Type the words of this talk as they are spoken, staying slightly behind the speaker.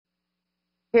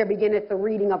Here beginneth the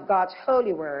reading of God's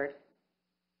holy word.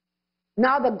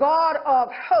 Now the God of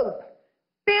hope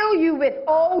fill you with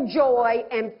all joy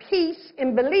and peace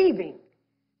in believing,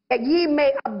 that ye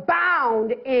may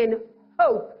abound in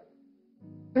hope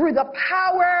through the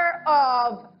power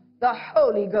of the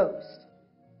Holy Ghost.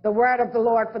 The word of the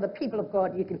Lord for the people of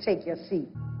God. You can take your seat.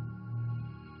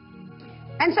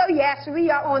 And so, yes, we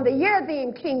are on the year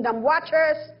theme, Kingdom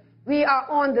Watchers. We are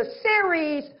on the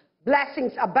series,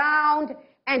 Blessings Abound.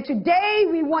 And today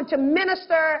we want to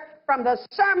minister from the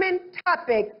sermon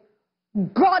topic,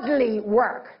 Godly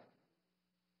Work.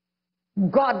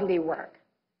 Godly work.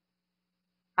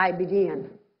 I begin.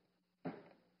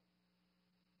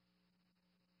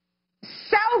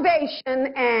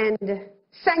 Salvation and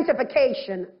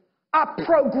sanctification are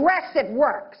progressive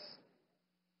works.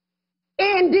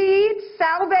 Indeed,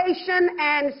 salvation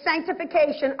and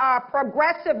sanctification are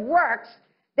progressive works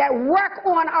that work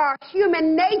on our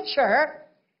human nature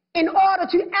in order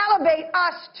to elevate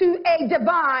us to a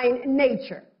divine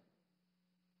nature.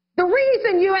 The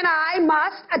reason you and I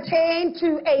must attain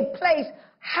to a place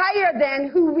higher than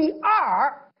who we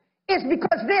are is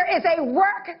because there is a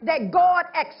work that God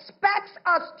expects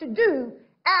us to do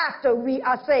after we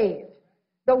are saved.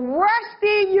 The worst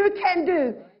thing you can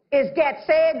do is get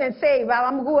saved and say, well,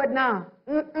 I'm good now.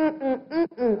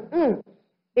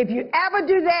 If you ever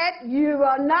do that, you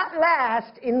will not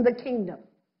last in the kingdom.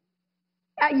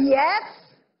 Yes,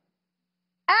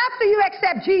 after you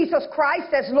accept Jesus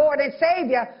Christ as Lord and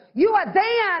Savior, you are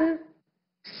then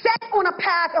set on a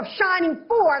path of shining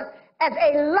forth as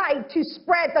a light to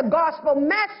spread the gospel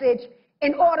message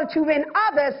in order to win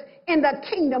others in the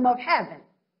kingdom of heaven.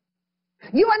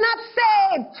 You are not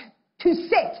saved to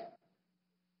sit.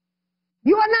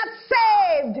 You are not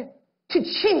saved to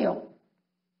chill.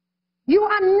 You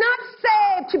are not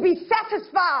saved to be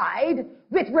satisfied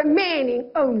with remaining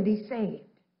only saved.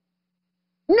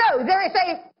 No, there is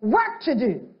a work to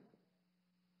do.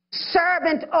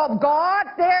 Servant of God,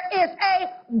 there is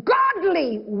a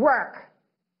godly work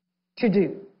to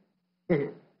do.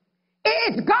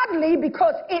 It's godly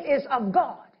because it is of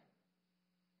God.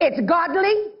 It's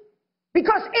godly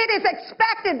because it is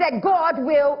expected that God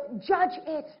will judge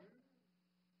it.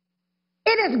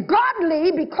 It is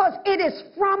godly because it is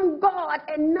from God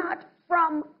and not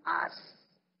from us.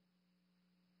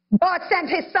 God sent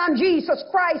his son Jesus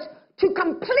Christ to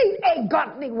complete a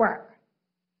godly work.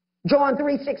 John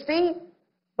 3:16,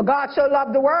 for God so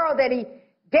loved the world that he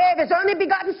gave his only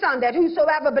begotten son, that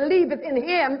whosoever believeth in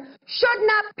him should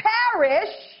not perish,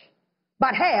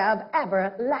 but have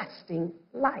everlasting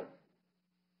life.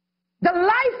 The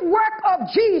life work of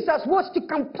Jesus was to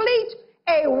complete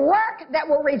a work that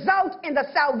will result in the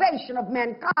salvation of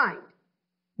mankind.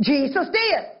 Jesus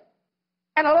did.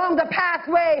 And along the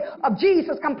pathway of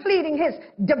Jesus completing his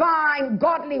divine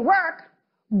godly work,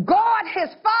 God his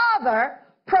Father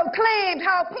proclaimed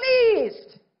how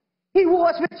pleased he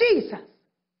was with Jesus.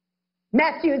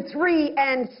 Matthew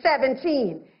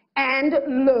 3:17.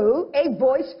 And lo, a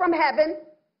voice from heaven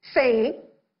saying,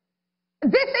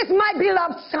 this is my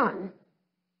beloved Son,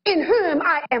 in whom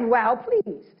I am well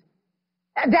pleased.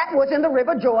 That was in the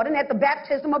River Jordan at the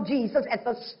baptism of Jesus at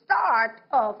the start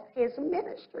of his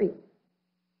ministry.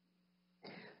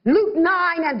 Luke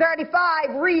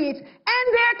 9:35 reads, and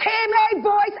there came a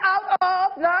voice out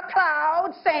of the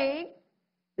cloud saying,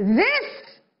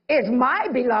 this is my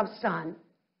beloved Son,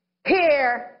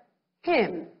 hear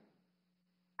him.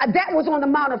 That was on the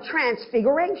Mount of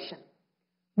Transfiguration,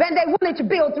 when they wanted to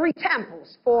build 3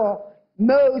 temples for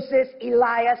Moses,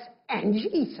 Elias, and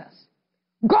Jesus.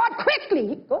 God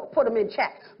quickly, go put them in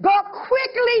chat, God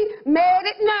quickly made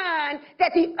it known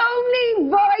that the only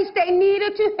voice they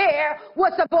needed to hear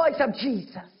was the voice of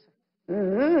Jesus.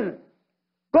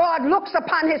 God looks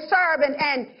upon his servant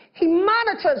and he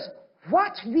monitors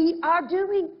what we are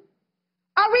doing.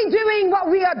 Are we doing what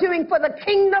we are doing for the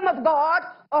kingdom of God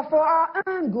or for our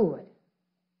own good?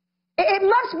 It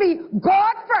must be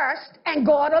God first and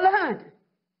God alone.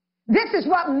 This is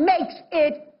what makes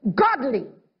it godly.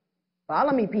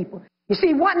 Follow me, people. You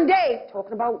see, one day,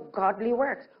 talking about godly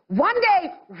works, one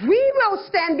day we will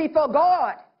stand before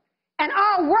God and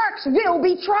our works will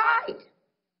be tried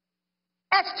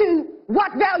as to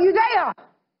what value they are.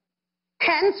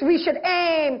 Hence, we should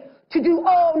aim to do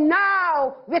all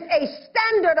now with a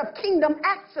standard of kingdom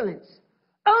excellence.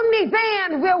 Only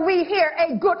then will we hear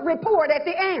a good report at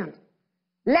the end.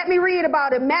 Let me read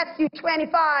about it. Matthew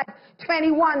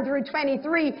 25:21 through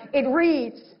 23, it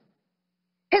reads,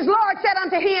 His Lord said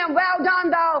unto him, well done,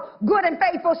 thou good and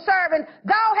faithful servant.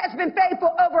 Thou hast been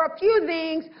faithful over a few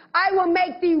things. I will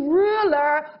make thee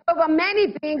ruler over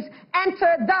many things.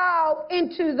 Enter thou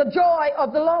into the joy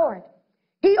of the Lord.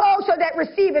 He also that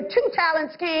received 2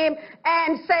 talents came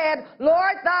and said,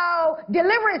 Lord, thou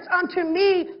deliverest unto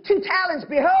me 2 talents.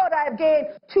 Behold, I have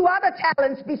gained 2 other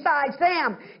talents besides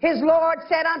them. His Lord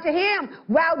said unto him,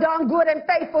 well done, good and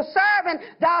faithful servant.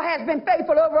 Thou hast been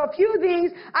faithful over a few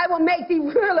things. I will make thee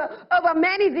ruler over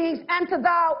many things. Enter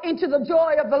thou into the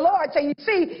joy of the Lord. So you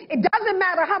see, it doesn't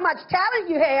matter how much talent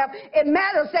you have. It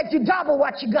matters that you double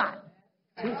what you got.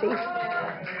 You see?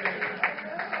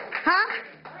 Huh?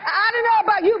 I don't know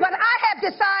about you, but I have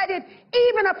decided,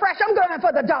 even afresh, I'm going for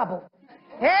the double.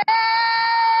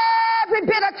 Every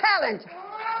bit of talent,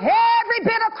 every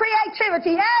bit of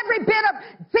creativity, every bit of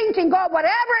thinking, God,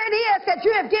 whatever it is that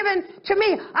you have given to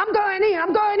me, I'm going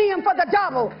in for the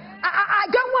double. I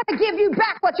don't want to give you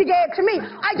back what you gave to me.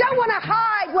 I don't want to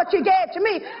hide what you gave to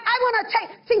me. I want to take,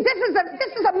 see, this is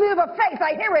a move of faith.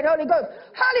 I hear it, Holy Ghost.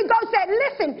 Holy Ghost said,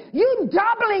 listen, you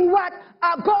doubling what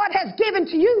God has given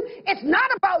to you, it's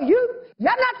not about you.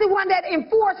 You're not the one that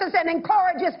enforces and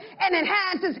encourages and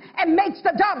enhances and makes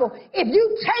the double. If you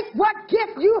take what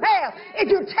gift you have, if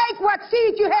you take what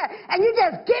seed you have, and you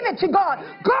just give it to God,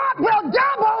 God will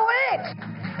double it.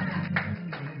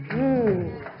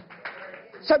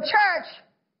 So church,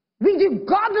 we do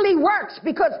godly works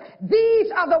because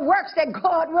these are the works that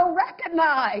God will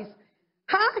recognize.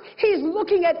 Huh? He's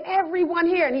looking at everyone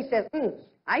here and he says,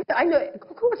 I know,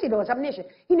 of course he knows, omniscient.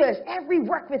 He knows every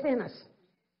work within us.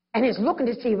 And he's looking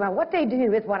to see about what they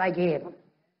do with what I gave them.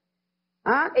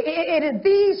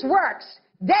 These works,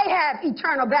 they have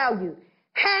eternal value.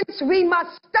 Hence, we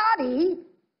must study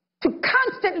to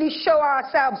constantly show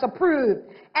ourselves approved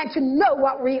and to know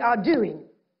what we are doing.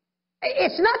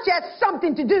 It's not just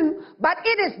something to do, but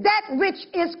it is that which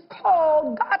is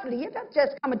called godly. You're not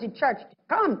just coming to church to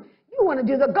come. You want to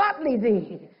do the godly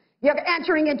thing. You're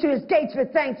entering into his gates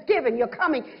with thanksgiving. You're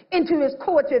coming into his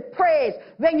courts with praise.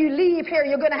 When you leave here,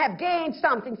 you're going to have gained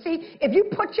something. See, if you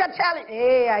put your talent,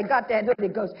 I got that Holy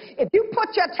Ghost. If you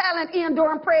put your talent in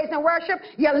during praise and worship,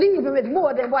 you're leaving with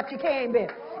more than what you came in.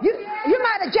 You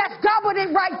might have just doubled it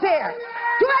right there.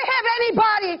 Do I have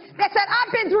anybody that said,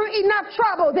 I've been through enough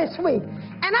trouble this week,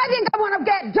 and I think I want to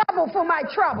get double for my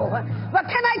trouble? But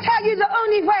can I tell you the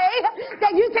only way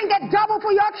that you can get double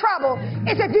for your trouble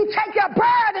is if you take your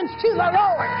burdens to the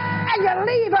Lord and you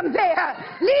leave them there.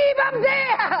 Leave them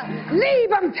there. Leave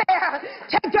them there.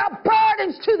 Take your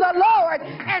burdens to the Lord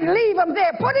and leave them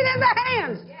there. Put it in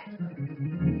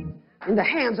the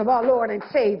hands of our Lord and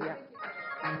Savior.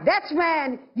 That's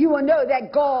when you will know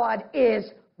that God is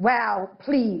well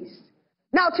pleased.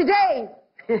 Now today,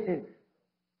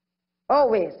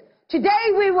 always,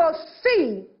 today we will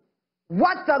see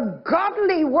what the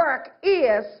godly work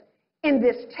is in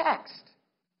this text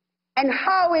and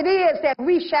how it is that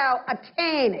we shall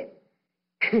attain it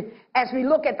as we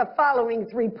look at the following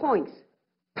 3 points.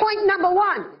 Point number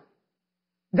 1,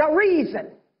 the reason.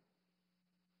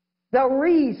 The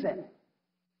reason.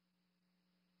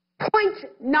 Point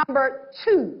number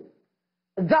 2,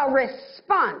 the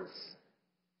response.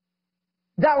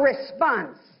 The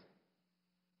response.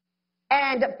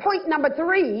 And point number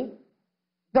 3,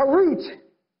 the root.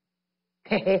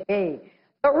 The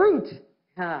root.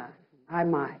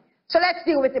 My. So let's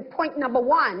deal with it. Point number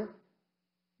 1,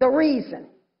 the reason.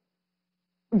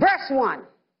 Verse 1.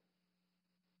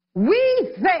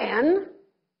 We then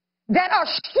that are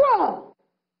strong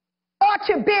ought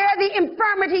to bear the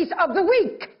infirmities of the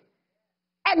weak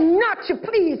and not to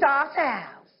please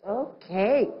ourselves.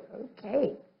 Okay.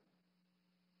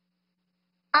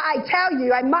 I tell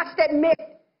you, I must admit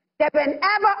that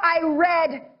whenever I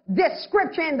read this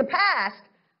scripture in the past,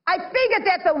 I figured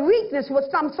that the weakness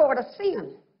was some sort of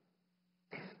sin.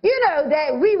 You know,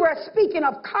 that we were speaking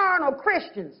of carnal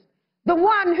Christians, the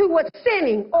one who was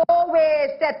sinning,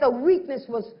 always that the weakness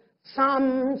was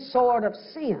some sort of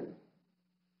sin.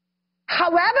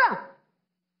 However,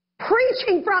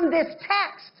 preaching from this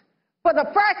text for the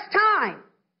first time,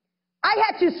 I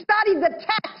had to study the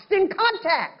text in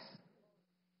context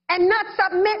and not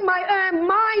submit my own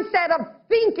mindset of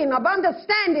thinking, of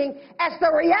understanding as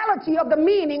the reality of the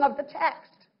meaning of the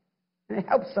text. And it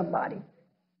helps somebody.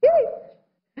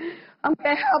 I'm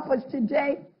going to help us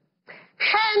today.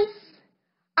 Hence,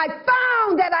 I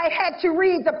found that I had to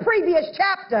read the previous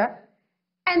chapter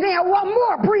and then one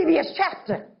more previous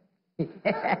chapter to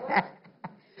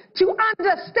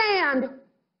understand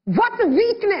what the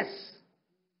weakness,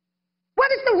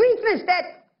 what is the weakness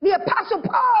that the Apostle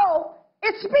Paul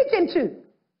is speaking to.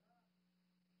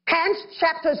 Hence,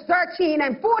 chapters 13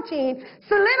 and 14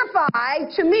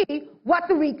 solidify to me what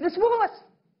the weakness was.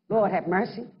 Lord have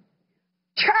mercy.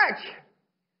 Church,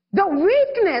 the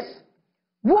weakness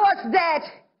was that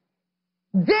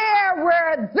there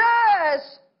were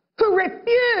those who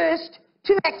refused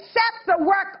to accept the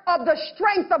work of the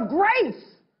strength of grace,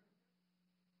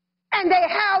 and they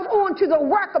held on to the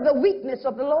work of the weakness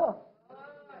of the Lord.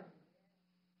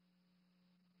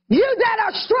 You that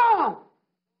are strong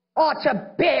ought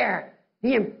to bear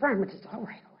the infirmities. All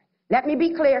right. Let me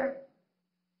be clear.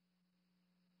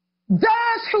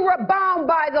 Those who were bound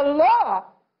by the law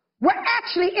were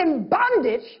actually in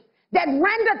bondage that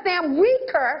rendered them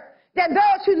weaker than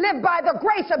those who live by the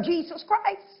grace of Jesus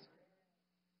Christ.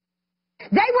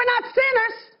 They were not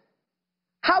sinners.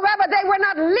 However, they were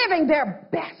not living their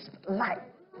best life.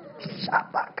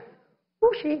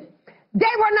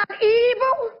 They were not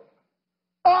evil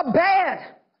or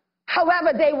bad.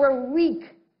 However, they were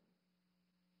weak.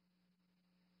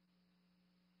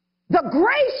 The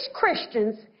grace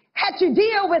Christians had to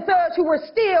deal with those who were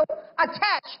still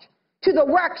attached to the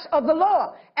works of the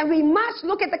law. And we must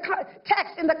look at the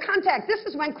text in the context. This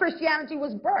is when Christianity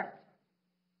was birthed.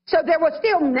 So there were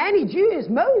still many Jews,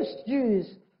 most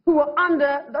Jews, who were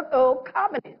under the old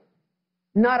covenant,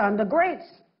 not under grace.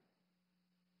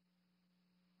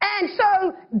 And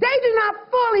so they do not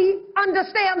fully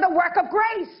understand the work of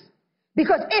grace.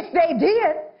 Because if they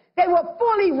did, they would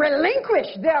fully relinquish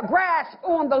their grasp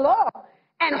on the law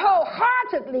and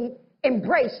wholeheartedly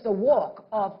embrace the walk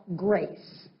of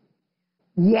grace.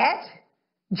 Yet,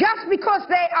 just because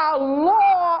they are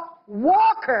law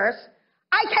walkers,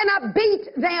 I cannot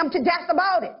beat them to death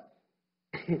about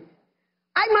it.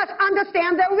 I must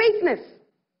understand their weakness.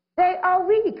 They are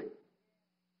weak.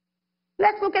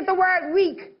 Let's look at the word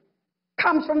weak.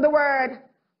 Comes from the word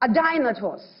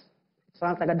adinatos.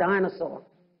 Sounds like a dinosaur.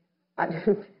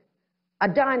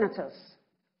 Adinatos.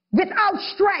 Without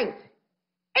strength,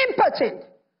 impotent,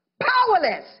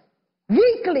 powerless,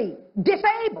 weakly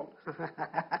disabled.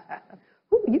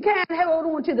 You can't hold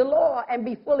on to the law and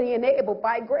be fully enabled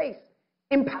by grace.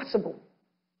 Impossible.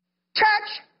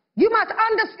 Church, you must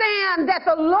understand that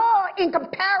the law in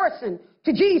comparison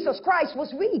to Jesus Christ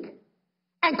was weak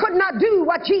and could not do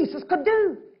what Jesus could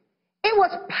do. It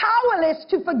was powerless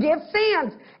to forgive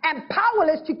sins and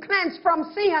powerless to cleanse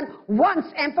from sin once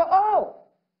and for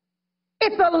all.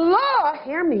 If the law,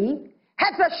 hear me,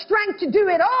 had the strength to do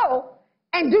it all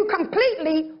and do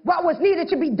completely what was needed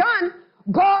to be done,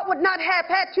 God would not have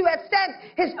had to have sent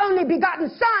his only begotten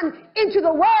Son into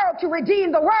the world to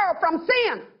redeem the world from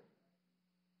sin.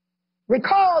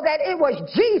 Recall that it was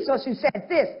Jesus who said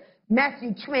this,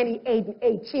 Matthew 28 and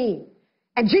 18.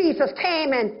 And Jesus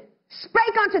came and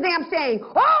spake unto them, saying,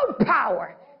 all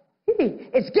power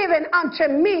is given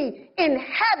unto me in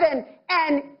heaven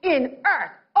and in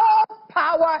earth. All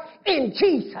power in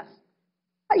Jesus.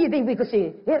 How do you think we could see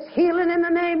it? There's healing in the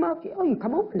name of you. Oh, you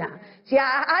come on now. See,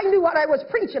 I knew what I was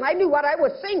preaching. I knew what I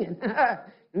was singing.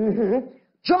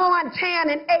 John 10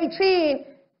 and 18.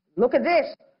 Look at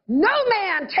this. No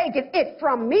man taketh it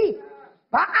from me,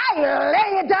 but I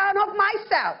lay it down of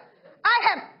myself. I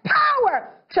have power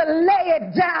to lay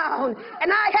it down,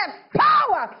 and I have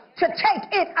power to take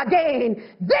it again.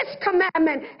 This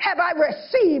commandment have I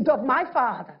received of my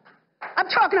Father. I'm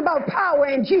talking about power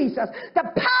in Jesus. The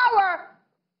power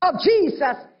of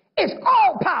Jesus is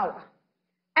all power,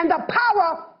 and the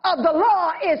power of the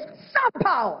law is some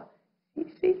power.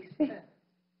 See?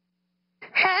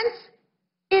 Hence,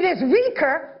 it is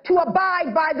weaker to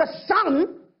abide by the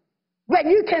some when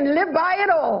you can live by it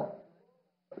all.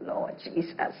 Lord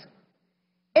Jesus.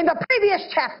 In the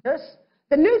previous chapters,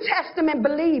 the New Testament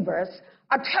believers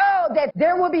are told that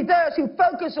there will be those who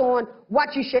focus on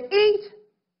what you should eat,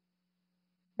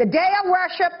 the day of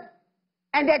worship,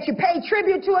 and that you pay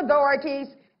tribute to authorities,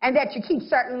 and that you keep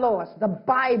certain laws. The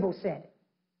Bible said it.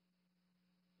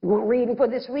 You want reading for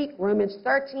this week? Romans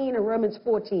 13 and Romans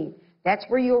 14. That's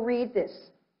where you'll read this.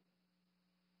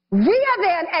 We are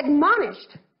then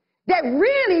admonished that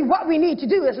really what we need to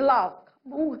do is love.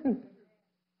 Come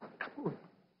on.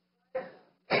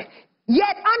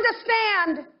 Yet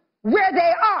understand where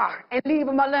they are and leave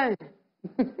them alone.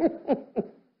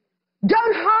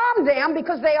 Don't harm them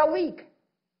because they are weak.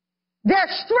 Their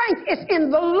strength is in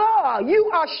the law.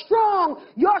 You are strong.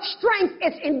 Your strength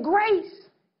is in grace.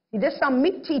 See, there's some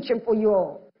meat teaching for you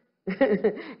all.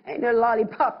 Ain't no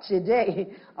lollipop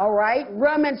today. All right?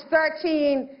 Romans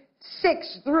 13,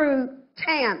 6 through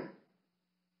 10.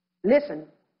 Listen,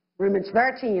 Romans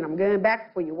 13. I'm going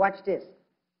back for you. Watch this.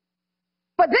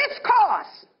 For this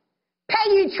cause,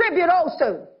 pay ye tribute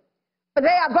also. For they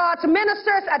are God's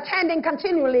ministers, attending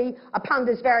continually upon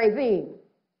this very theme.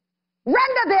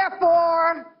 Render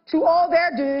therefore to all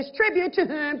their dues, tribute to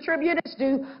whom tribute is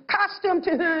due, custom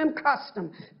to whom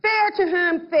custom, fair to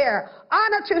whom fair,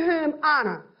 honor to whom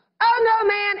honor. Owe no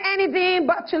man anything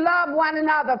but to love one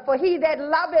another, for he that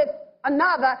loveth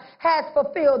another has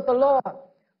fulfilled the law.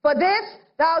 For this,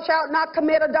 thou shalt not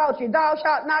commit adultery, thou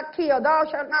shalt not kill, thou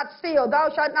shalt not steal, thou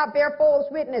shalt not bear false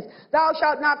witness, thou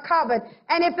shalt not covet,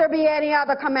 and if there be any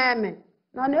other commandment.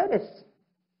 Now notice,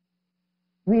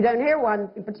 we don't hear one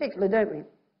in particular, don't we?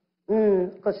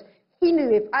 Because he knew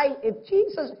if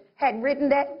Jesus had written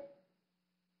that,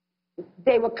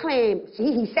 they would claim,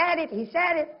 see, he said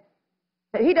it,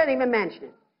 but he doesn't even mention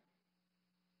it.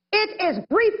 It is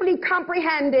briefly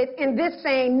comprehended in this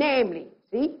saying, namely,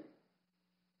 see,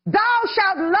 thou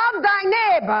shalt love thy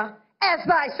neighbor as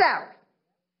thyself.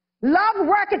 Love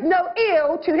worketh no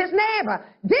ill to his neighbor.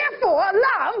 Therefore,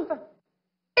 love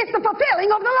is the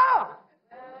fulfilling of the law.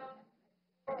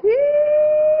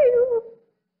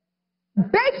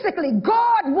 Basically,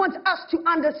 God wants us to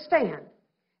understand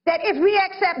that if we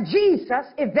accept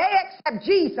Jesus, if they accept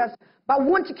Jesus, but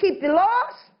want to keep the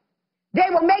laws, they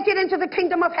will make it into the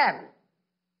kingdom of heaven.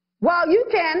 While you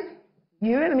can,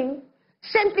 you and me,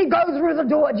 simply go through the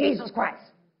door of Jesus Christ.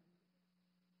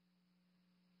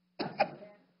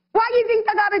 Why do you think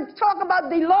I got to talk about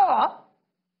the law,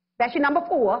 that's your number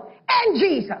 4, and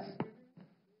Jesus?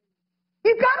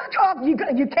 You've got to talk,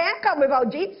 you can't come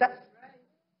without Jesus.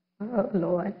 Oh,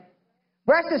 Lord.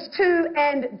 Verses 2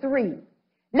 and 3.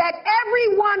 Let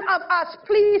every one of us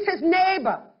please his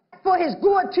neighbor for his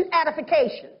good to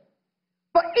edification.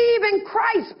 For even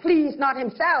Christ pleased not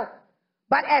himself,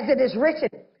 but as it is written,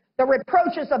 the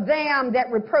reproaches of them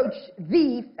that reproach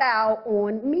thee fell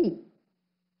on me.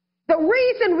 The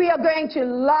reason we are going to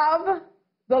love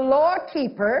the law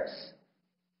keepers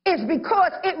is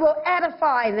because it will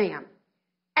edify them.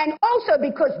 And also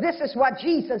because this is what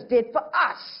Jesus did for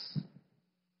us.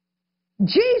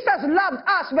 Jesus loved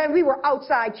us when we were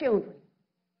outside children.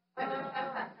 When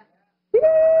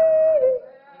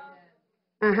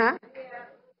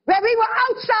we were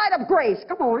outside of grace.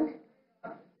 Come on.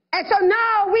 And so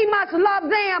now we must love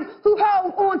them who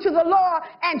hold on to the law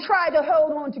and try to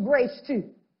hold on to grace too.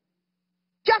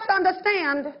 Just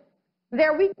understand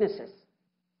their weaknesses.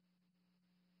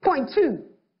 Point 2,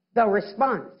 the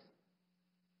response.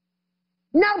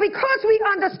 Now, because we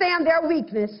understand their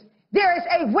weakness, there is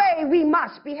a way we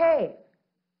must behave.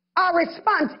 Our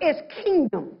response is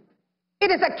kingdom.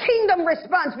 It is a kingdom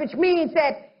response, which means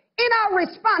that in our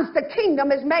response, the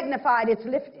kingdom is magnified, it's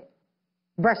lifted.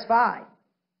 Verse 5.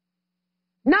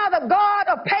 Now the God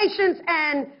of patience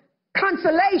and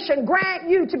consolation grant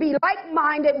you to be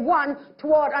like-minded one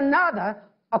toward another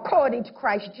according to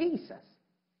Christ Jesus.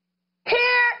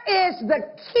 Here is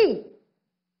the key.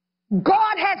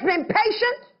 God has been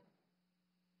patient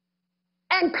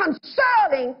and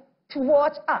consoling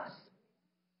towards us.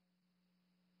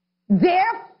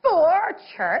 Therefore,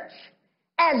 church,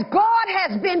 as God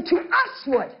has been to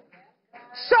usward,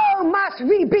 so must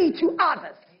we be to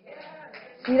others.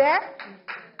 See that?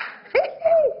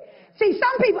 See,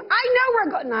 some people, I know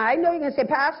we're going, now I know you're going to say,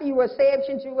 Pastor, you were saved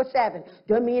since you were 7.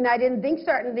 Don't mean I didn't think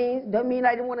certain things. Don't mean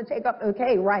I didn't want to take up,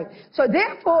 okay, right. So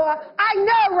therefore, I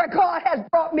know where God has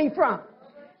brought me from.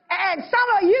 And some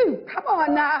of you, come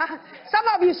on now, some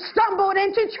of you stumbled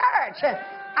into church.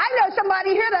 I know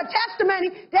somebody here, the testimony,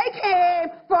 they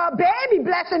came for a baby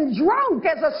blessing drunk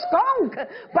as a skunk,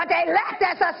 but they left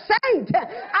as a saint.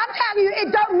 I'm telling you,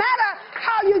 it don't matter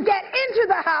how you get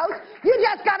into the house, you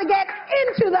just got to get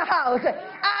into the house.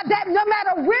 That no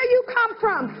matter where you come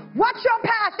from, what your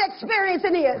past experience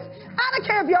is, I don't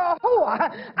care if you're a whore,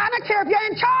 I don't care if you're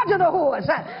in charge of the whores,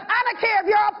 I don't care if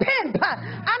you're a pimp,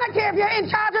 I don't care if you're in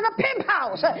charge of the pimp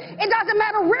house. It doesn't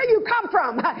matter where you come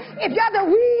from. If you're the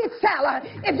weed seller,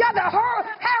 if you're the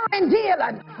heroin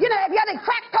dealer, you know, if you're the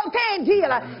crack cocaine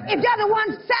dealer, if you're the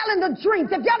one selling the drinks,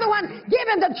 if you're the one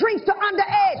giving the drinks to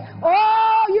underage,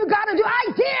 all you got to do, I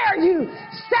dare you,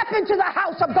 step into the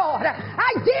house of God.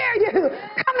 I dare you,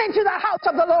 come into the house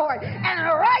of the Lord. And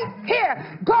right here,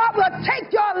 God will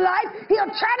take your life, he'll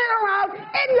turn it around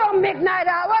in your midnight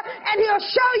hour, and he'll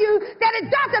show you that it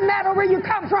doesn't matter where you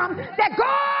come from, that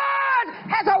God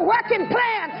has a working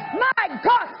plan. My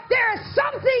God, there is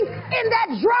something in that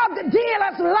drug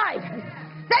dealer's life.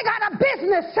 They got a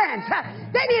business sense.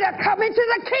 They need to come into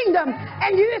the kingdom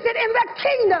and use it in the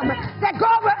kingdom that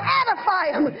God will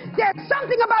edify them. There's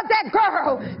something about that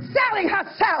girl selling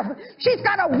herself herself. She's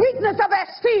got a weakness of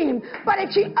esteem. But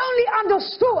if she only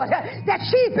understood that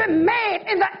she's been made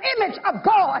in the image of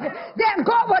God, then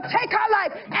God will take her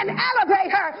life and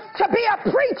elevate her to be a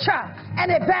preacher, an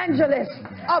evangelist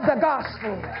of the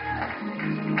gospel.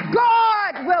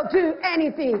 God will do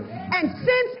anything. And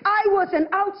since I was an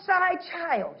outside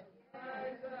child,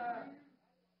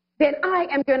 then I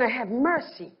am going to have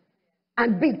mercy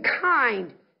and be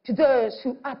kind to those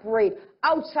who operate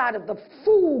outside of the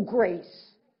full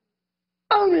grace,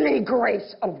 only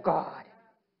grace of God.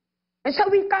 And so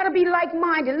we've got to be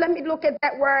like-minded. Let me look at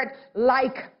that word,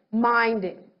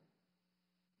 like-minded.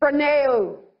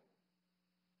 Phroneo.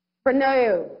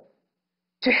 Phroneo.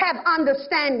 To have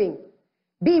understanding.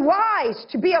 Be wise,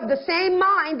 to be of the same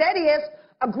mind, that is,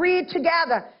 agree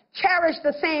together, cherish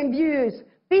the same views,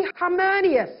 be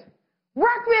harmonious,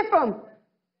 work with them.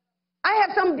 I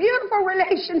have some beautiful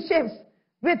relationships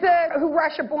with those who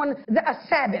worship on the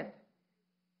Sabbath.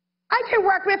 I can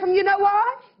work with them, you know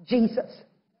why? Jesus.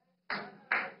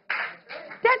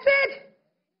 That's it.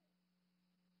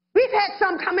 We've had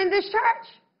some come in this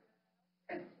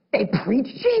church. They preach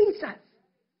Jesus.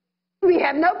 We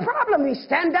have no problem. We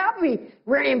stand up.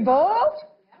 We're involved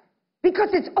because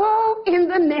it's all in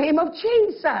the name of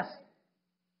Jesus.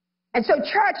 And so,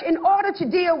 church, in order to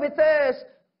deal with those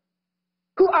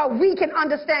who are weak in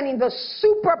understanding the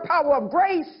superpower of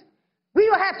grace, we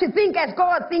will have to think as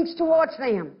God thinks towards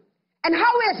them. And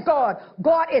how is God?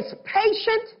 God is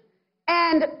patient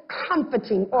and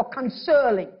comforting or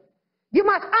consoling. You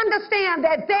must understand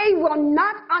that they will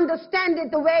not understand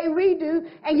it the way we do,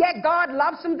 and yet God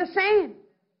loves them the same.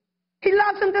 He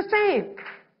loves them the same.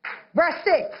 Verse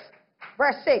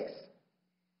 6.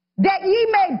 That ye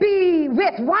may be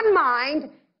with one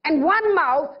mind and one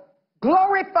mouth,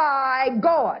 glorify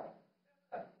God,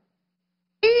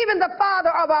 even the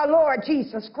Father of our Lord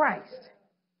Jesus Christ.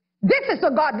 This is the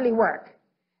godly work,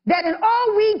 that in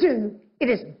all we do, it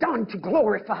is done to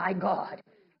glorify God.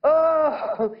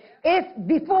 Oh, if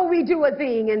before we do a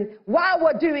thing and while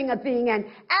we're doing a thing and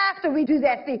after we do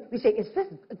that thing, we say, is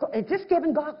this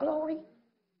giving God glory?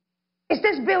 Is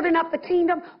this building up the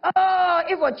kingdom? Oh,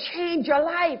 it will change your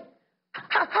life.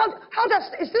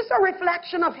 Is this a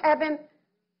reflection of heaven?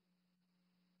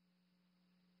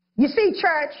 You see,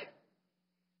 church,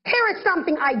 here is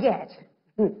something I get.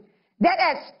 That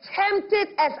as tempted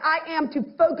as I am to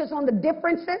focus on the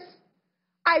differences,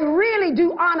 I really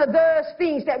do honor those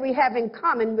things that we have in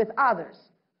common with others.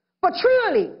 But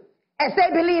truly, as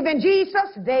they believe in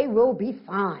Jesus, they will be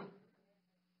fine.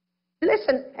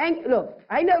 Listen, look,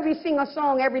 I know we sing a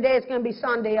song every day, it's going to be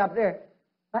Sunday up there.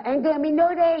 But ain't going to be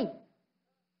no day.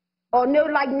 Or no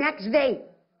like next day.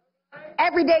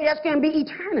 Every day that's going to be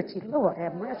eternity. Lord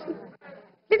have mercy.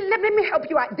 Let me help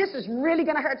you out. This is really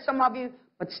going to hurt some of you,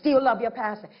 but still love your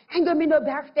pastor. Ain't going to be no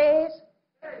birthdays.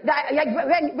 Like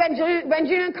when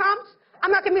June comes, I'm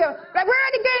not going to be like,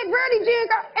 where did June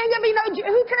go? Ain't going to be no June.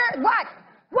 Who cares?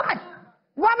 What?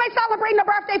 What am I celebrating a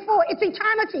birthday for? It's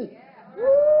eternity.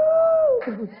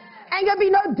 Woo! Ain't going to be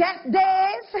no death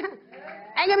days.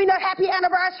 Ain't going to be no happy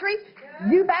anniversary.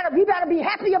 We better be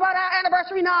happy about our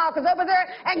anniversary now, because over there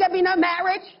ain't going to be no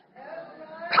marriage.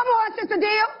 Come on, Sister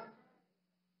Deal.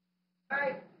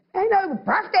 Ain't no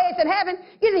birthdays in heaven.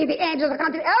 You see the angels are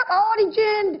coming to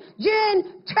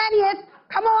June 20th.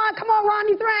 Come on,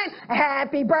 Ronnie Thran.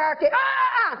 Happy birthday.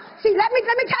 See, let me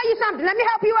tell you something. Let me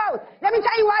help you out. Let me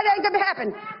tell you why that ain't gonna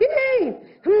happen.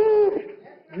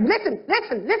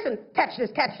 Listen. Catch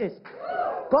this.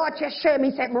 God just showed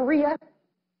me, said, Maria,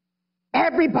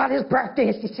 everybody's birthday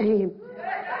is the same.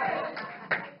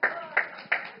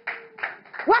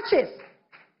 Watch this.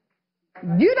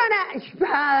 You don't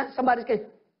have, somebody's going,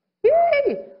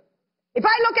 if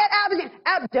I look at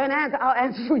Albert, don't answer, I'll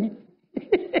answer for you.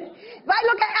 If I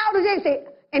look at Albert James, say,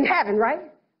 in heaven, right?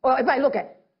 Or if I look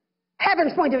at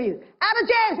heaven's point of view, Albert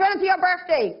James, when is your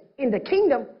birthday? In the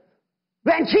kingdom,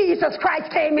 when Jesus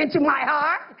Christ came into my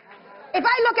heart. If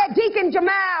I look at Deacon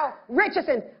Jamal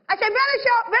Richardson, I say,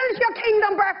 when is your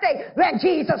kingdom birthday? When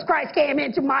Jesus Christ came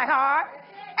into my heart.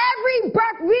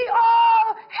 We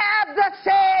all have the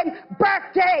same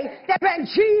birthday. That when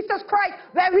Jesus Christ,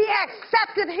 when we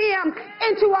accepted him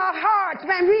into our hearts,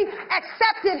 when we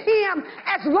accepted him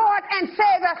as Lord and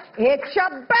Savior, it's your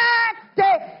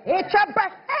birthday. It's your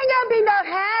birthday. Ain't gonna be no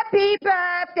happy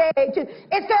birthday.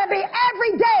 It's gonna be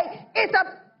every day. It's an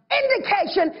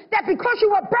indication that because you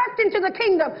were birthed into the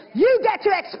kingdom, you get to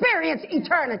experience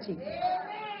eternity.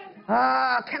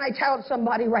 Can I tell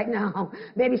somebody right now?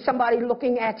 Maybe somebody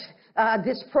looking at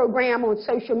this program on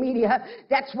social media.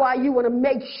 That's why you want to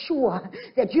make sure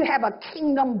that you have a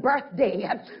kingdom birthday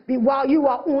while you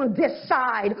are on this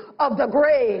side of the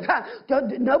grave.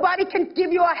 Nobody can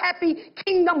give you a happy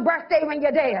kingdom birthday when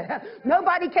you're dead.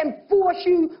 Nobody can force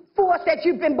that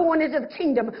you've been born into the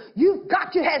kingdom. You've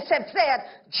got to have said,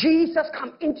 Jesus,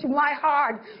 come into my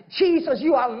heart. Jesus,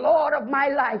 you are Lord of my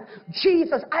life.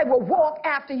 Jesus, I will walk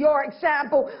after your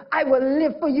example. I will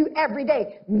live for you every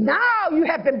day. Now you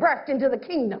have been birthed into the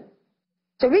kingdom.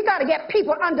 So we got to get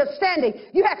people understanding.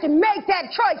 You have to make that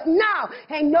choice now.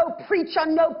 Ain't no preacher,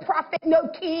 no prophet, no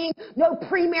king, no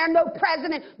premier, no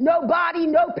president, nobody,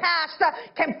 no pastor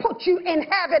can put you in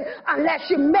heaven unless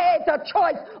you made the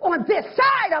choice on this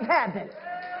side of heaven.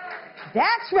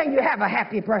 That's when you have a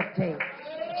happy birthday.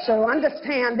 So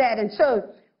understand that. And so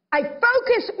I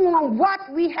focus on what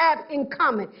we have in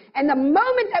common. And the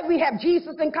moment that we have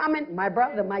Jesus in common, my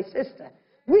brother, my sister,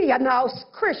 we are now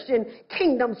Christian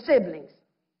kingdom siblings.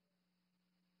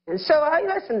 And so,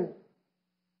 listen,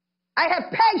 I have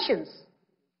patience.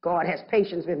 God has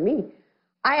patience with me.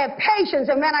 I have patience,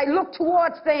 and when I look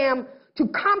towards them to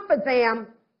comfort them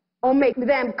or make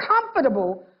them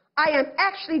comfortable, I am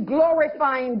actually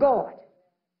glorifying God.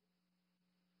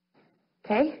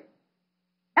 Okay?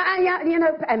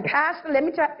 And Pastor, let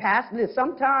me tell you, Pastor,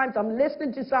 sometimes I'm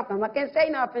listening to something, I can't say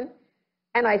nothing,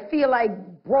 and I feel like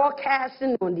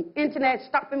broadcasting on the internet,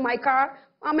 stopping my car.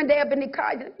 Mom and Dad up in the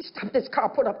car. Let me stop this car,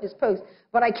 put up this post.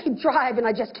 But I keep driving.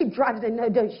 I just keep driving. Say, no,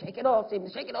 don't shake it off.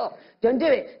 Seaman, shake it off. Don't do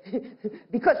it.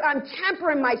 Because I'm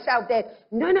tempering myself that,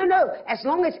 no. As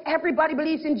long as everybody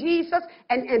believes in Jesus.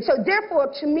 And so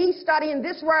therefore, to me, studying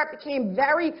this word became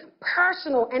very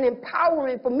personal and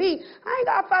empowering for me. I ain't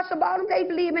got to fuss about them. They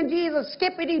believe in Jesus.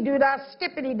 Skippity-doo-dah,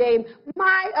 skippity-dame.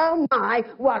 My, oh my,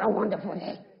 what a wonderful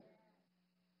day.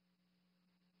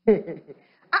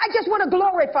 I just want to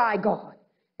glorify God.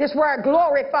 This word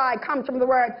glorify comes from the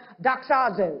word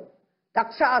doxazo.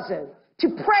 Doxazo. To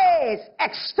praise,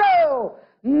 extol,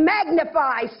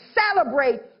 magnify,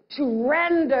 celebrate, to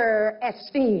render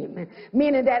esteem.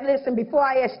 Meaning that, listen, before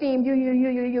I esteem you,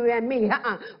 and me,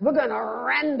 we're going to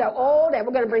render all that.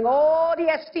 We're going to bring all the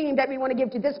esteem that we want to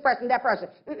give to this person, that person.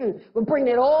 We're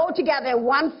bringing it all together in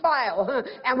one file,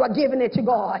 and we're giving it to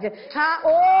God.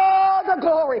 All the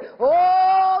glory,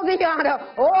 all the honor,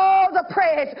 all the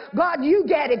praise. God, you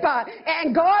get it, God.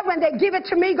 And God, when they give it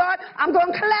to me, God, I'm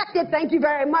going to collect it. Thank you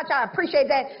very much. I appreciate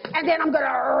that. And then I'm going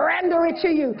to render it to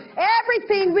you.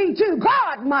 Everything we do,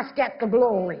 God must get the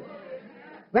glory.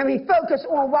 When we focus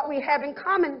on what we have in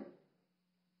common,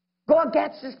 God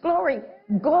gets his glory.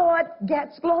 God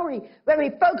gets glory. When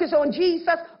we focus on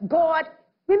Jesus,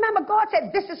 remember God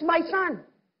said, this is my son.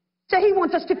 So he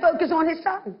wants us to focus on his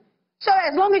son. So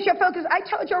as long as you're focused, I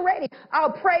told you already,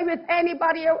 I'll pray with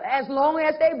anybody as long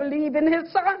as they believe in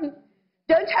his son.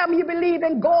 Don't tell me you believe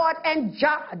in God and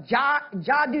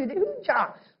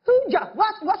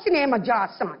What's the name of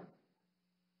Jah's son?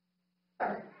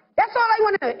 That's all I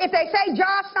want to know. If they say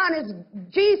Jah's son is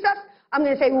Jesus, I'm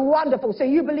going to say, wonderful. So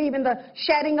you believe in the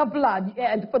shedding of blood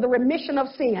for the remission of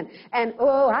sin. And,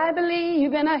 oh, I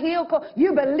believe in a hill called,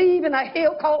 you believe in a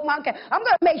hill called Mount Calvary. I'm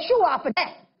going to make sure off of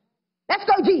that. Let's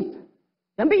go deep.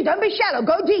 Don't be shallow.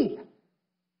 Go deep.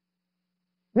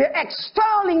 We're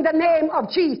extolling the name of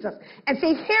Jesus. And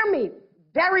see, hear me.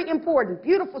 Very important.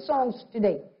 Beautiful songs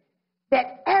today.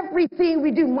 That everything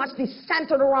we do must be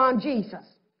centered around Jesus.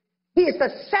 He is the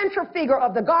central figure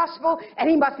of the gospel, and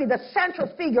he must be the central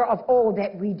figure of all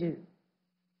that we do.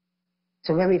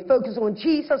 So when we focus on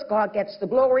Jesus, God gets the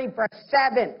glory. Verse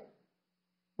 7.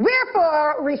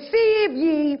 Wherefore receive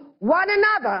ye one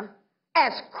another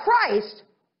as Christ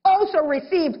also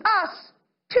received us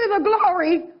to the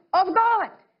glory of God.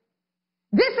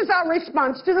 This is our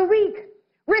response to the weak.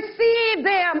 Receive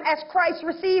them as Christ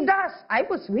received us. I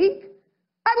was weak.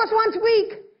 I was once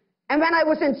weak. And when I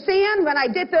was in sin, when I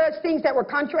did those things that were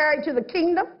contrary to the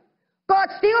kingdom, God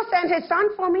still sent his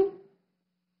son for me.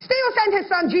 Still sent his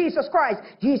son, Jesus Christ.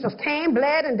 Jesus came,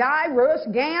 bled, and died, rose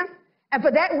again. And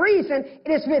for that reason,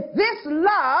 it is with this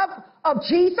love of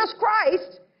Jesus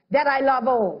Christ that I love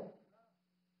all.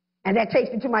 And that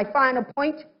takes me to my final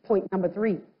point, point number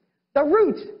 3. The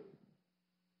root.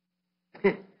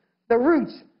 The root.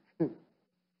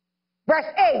 Verse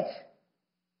 8.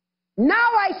 Now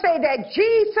I say that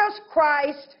Jesus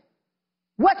Christ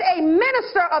was a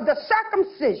minister of the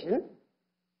circumcision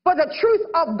for the truth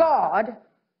of God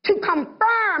to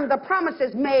confirm the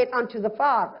promises made unto the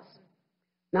fathers.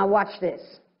 Now watch this.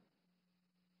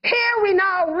 Here we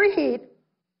now read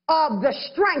of the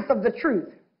strength of the truth.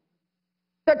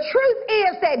 The truth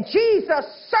is that Jesus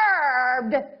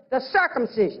served the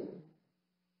circumcision.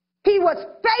 He was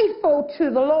faithful to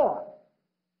the Lord.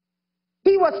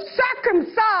 He was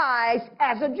circumcised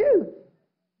as a Jew.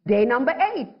 Day number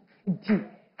 8.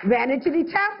 Ran into the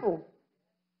temple.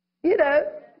 You know,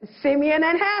 Simeon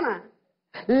and Hannah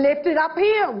lifted up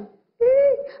him.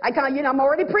 I'm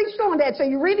already preached on that, so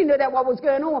you really knew that what was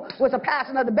going on was a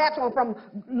passing of the baton from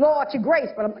law to grace.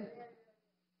 But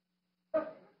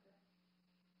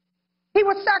he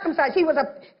was circumcised. He was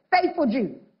a faithful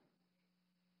Jew.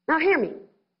 Now hear me.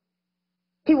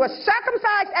 He was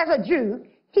circumcised as a Jew.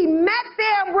 He met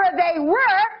them where they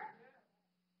were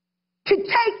to take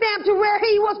them to where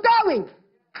he was going.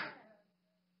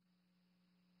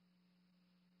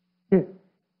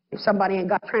 If somebody ain't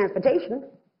got transportation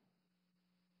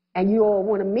and you all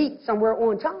want to meet somewhere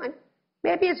on time,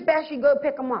 maybe it's best you go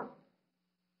pick them up.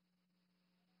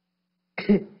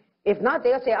 If not,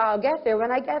 they'll say, I'll get there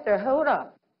when I get there. Hold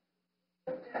up.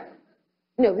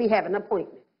 No, we have an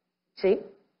appointment. See?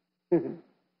 Mm-hmm.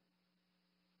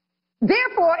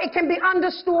 Therefore, it can be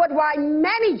understood why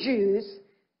many Jews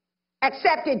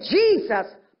accepted Jesus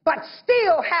but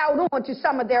still held on to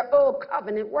some of their old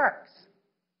covenant works.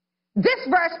 This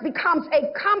verse becomes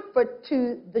a comfort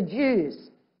to the Jews.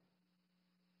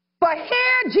 But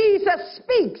here Jesus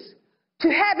speaks to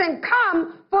having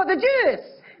come for the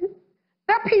Jews.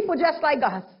 They're people just like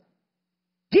us.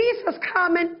 Jesus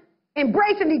coming,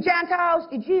 embracing the Gentiles.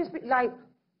 The Jews be like,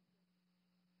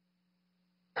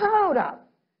 hold up.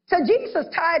 So Jesus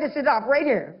tied us up right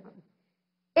here.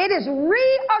 It is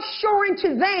reassuring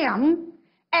to them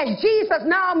as Jesus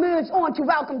now moves on to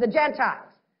welcome the Gentiles,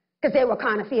 because they were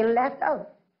kind of feeling left out.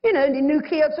 You know, the new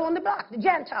kids on the block, the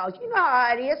Gentiles. You know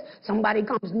how it is. Somebody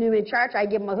comes new in church, I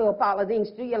give them a whole pile of things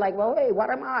to you, like, well, hey, what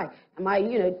am I? Am I,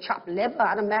 chopped liver?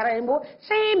 I don't matter anymore.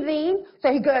 Same thing.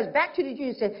 So he goes back to the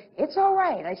Jews and says, it's all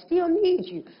right. I still need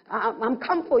you. I'm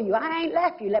come for you. I ain't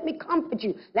left you. Let me comfort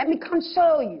you. Let me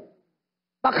console you.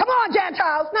 But come on,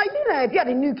 Gentiles. Now, if you're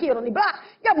the new kid on the block,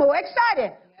 you're more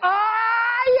excited.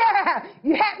 Oh, yeah.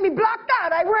 You had me blocked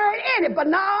out. I weren't in it, but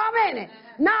now I'm in it.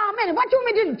 Now I'm in it. What you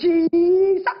want me to do,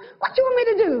 Jesus? What you want me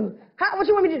to do? What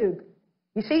you want me to do?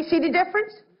 You see the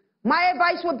difference? My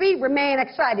advice would be remain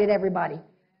excited, everybody.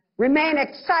 Remain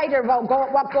excited about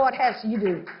what God has you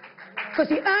do. Because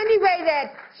the only way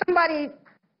that somebody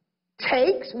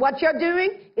takes what you're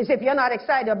doing is if you're not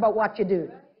excited about what you're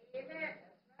doing.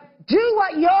 Do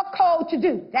what you're called to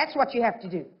do. That's what you have to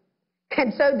do.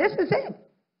 And so this is it.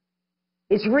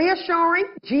 It's reassuring.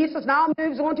 Jesus now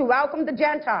moves on to welcome the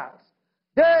Gentiles,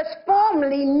 those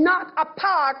formerly not a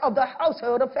part of the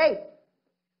household of faith.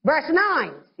 Verse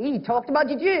 9, he talked about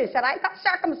the Jews, said, I got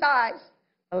circumcised.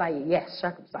 They're like, yes,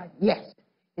 circumcised. Yes,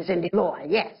 it's in the law.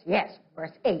 Yes, yes.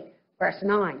 Verse 8, verse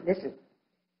 9, listen.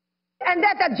 And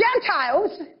that the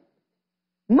Gentiles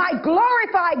might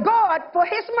glorify God for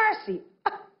his mercy.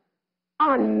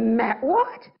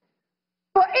 What?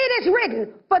 For it is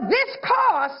written, for this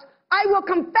cause I will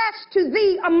confess to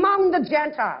thee among the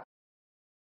Gentiles,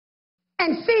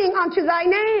 and sing unto thy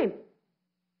name.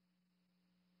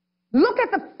 Look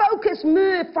at the focus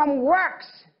move from works,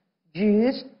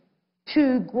 Jews,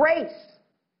 to grace.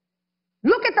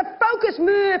 Look at the focus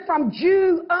move from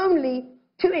Jew only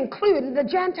to include the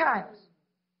Gentiles.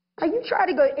 Now you try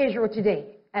to go to Israel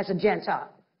today as a Gentile.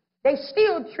 They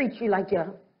still treat you like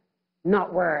you're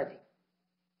not worthy.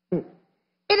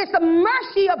 It is the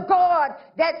mercy of God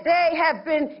that they have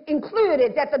been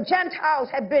included, that the Gentiles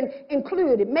have been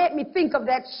included. It made me think of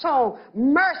that song,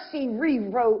 Mercy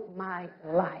Rewrote My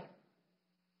Life.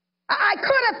 I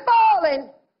could have fallen,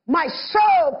 my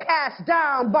soul cast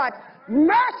down, but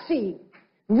mercy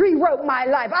rewrote my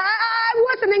life. I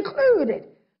wasn't included.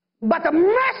 But the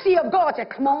mercy of God said,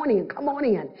 come on in, come on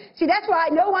in. See, that's why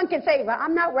no one can say, well,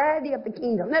 I'm not worthy of the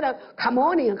kingdom. No, come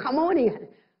on in, come on in.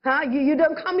 You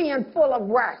don't come in full of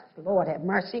worth. Lord have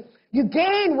mercy. You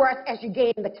gain worth as you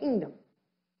gain the kingdom.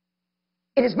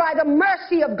 It is by the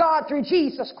mercy of God through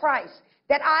Jesus Christ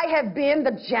that I have been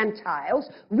the Gentiles.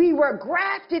 We were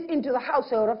grafted into the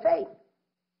household of faith.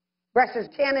 Verses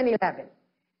 10 and 11.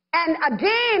 And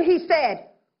again he said,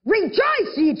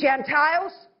 rejoice, ye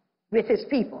Gentiles, with his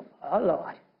people. Oh,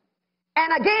 Lord.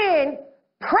 And again,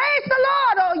 praise the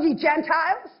Lord, all ye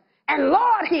Gentiles, and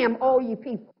laud him, all ye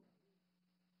people.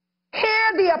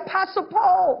 Here the Apostle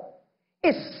Paul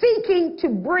is seeking to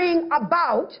bring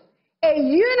about a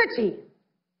unity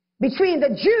between the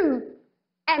Jew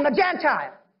and the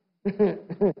Gentile.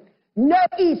 No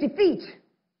easy feat.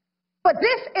 But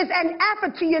this is an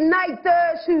effort to unite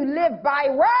those who live by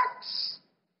works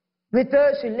with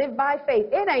those who live by faith.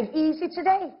 It ain't easy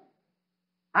today.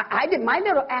 I did my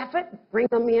little effort, bring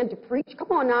them in to preach.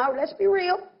 Come on now, let's be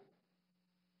real.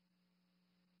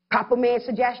 Couple made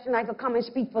suggestion I could come and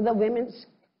speak for the women's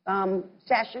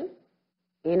session.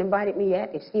 Ain't invited me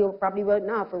yet. They still probably won't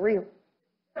now, for real.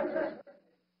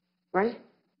 Right?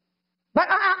 But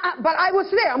I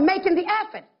was there. I'm making the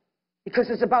effort because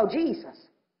it's about Jesus.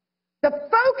 The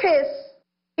focus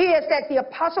is that the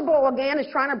Apostle Paul again is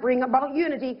trying to bring about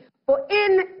unity. For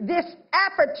in this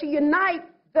effort to unite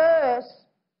thus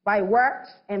by works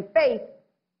and faith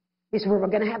is where we're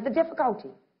going to have the difficulty.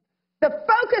 The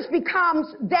focus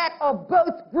becomes that of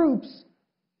both groups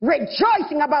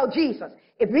rejoicing about Jesus.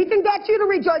 If we can get you to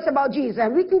rejoice about Jesus,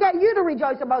 and we can get you to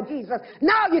rejoice about Jesus,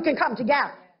 now you can come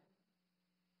together.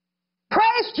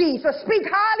 Praise Jesus, speak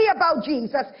highly about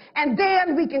Jesus, and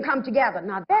then we can come together.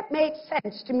 Now that makes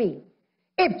sense to me.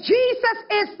 If Jesus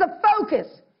is the focus,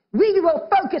 we will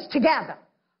focus together.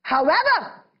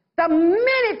 However, the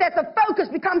minute that the focus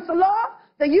becomes the law,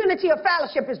 the unity of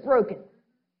fellowship is broken.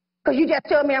 Because you just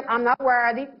told me I'm not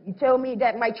worthy. You told me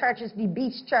that my church is the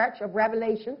beast church of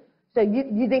Revelation. So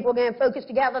you think we're going to focus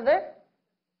together there?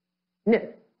 No.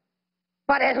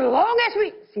 But as long as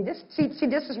we, this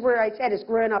is where I said it's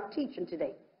growing up teaching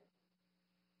today.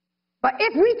 But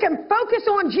if we can focus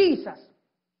on Jesus,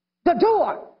 the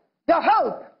door, the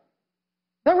hope,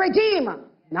 the Redeemer,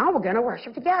 now we're going to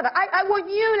worship together. I want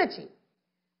unity.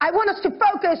 I want us to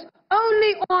focus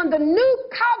only on the new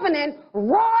covenant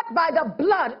wrought by the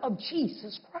blood of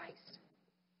Jesus Christ.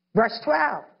 Verse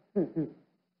 12.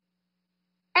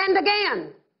 And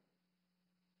again,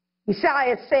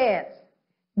 Isaiah says,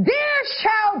 there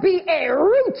shall be a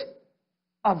root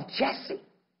of Jesse,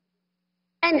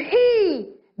 and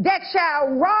he that shall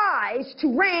rise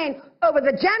to reign over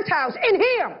the Gentiles, in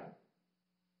him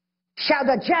shall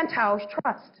the Gentiles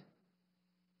trust.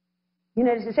 You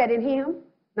notice it said in him,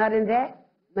 not in that,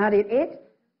 not in it,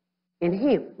 in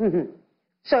him.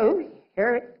 So,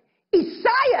 here,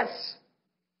 Isaiah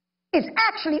is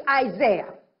actually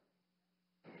Isaiah.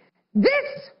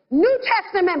 This New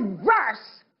Testament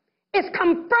verse is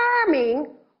confirming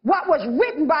what was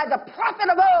written by the prophet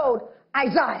of old,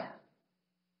 Isaiah.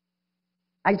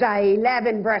 Isaiah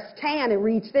 11, verse 10, it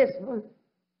reads this.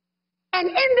 And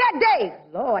in that day,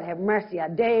 Lord have mercy, a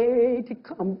day to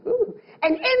come.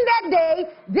 And in that day,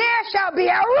 there shall be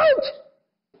a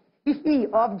root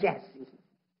of Jesse,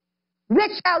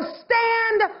 which shall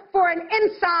stand for an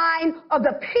ensign of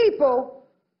the people.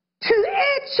 To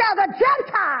it shall the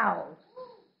Gentiles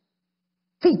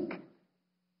seek,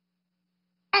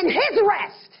 and his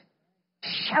rest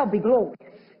shall be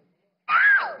glorious.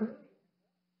 Ow!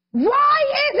 Why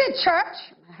is it,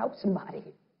 church, I help somebody,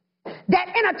 that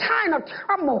in a time of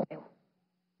turmoil,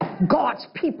 God's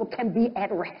people can be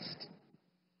at rest?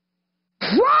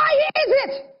 Why is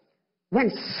it when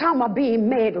some are being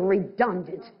made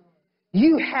redundant,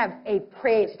 you have a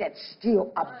praise that's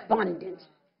still abundant?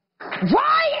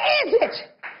 Why is it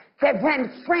that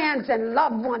when friends and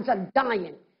loved ones are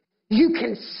dying, you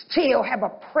can still have a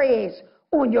praise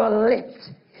on your lips?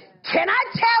 Can I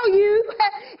tell you,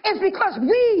 it's because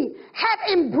we have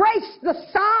embraced the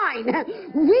sign.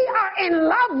 We are in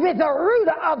love with the root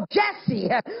of Jesse.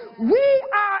 We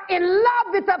are in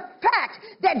love with the fact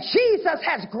that Jesus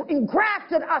has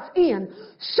engrafted us in.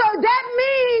 So that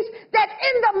means that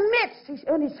in the midst,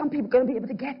 only some people are going to be able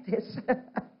to get this.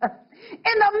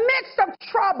 In the midst of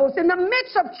troubles, in the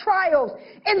midst of trials,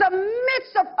 in the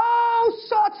midst of all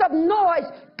sorts of noise,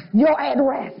 you're at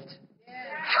rest.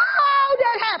 How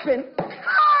that happened?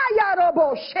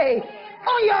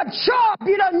 On your job,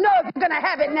 you don't know if you're going to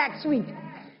have it next week.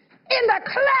 In the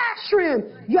classroom,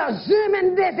 you're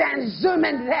zooming this and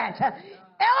zooming that.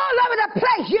 All over the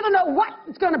place, you don't know what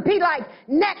it's going to be like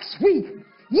next week.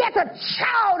 Yet a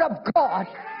child of God,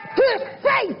 whose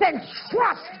faith and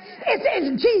trust is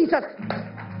in Jesus,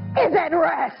 is at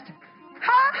rest.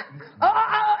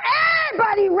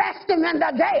 Everybody resting in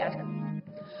the dead.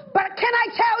 But can I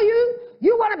tell you,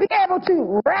 you want to be able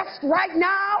to rest right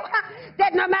now,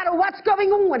 that no matter what's going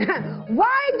on. Why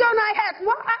I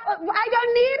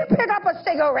don't need to pick up a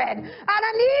cigarette. I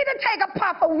don't need to take a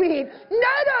puff of weed.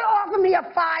 No, don't offer me a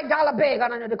 $5 bag. I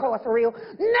don't know the cost for real.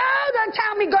 No, don't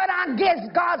tell me go down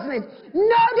Gosling's.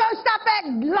 No, don't stop at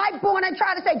Lightborn and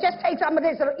try to say, just take some of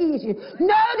this, it'll ease you.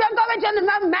 No, don't go into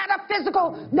no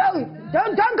metaphysical. No,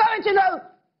 don't go into no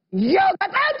yoga.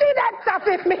 Don't do that stuff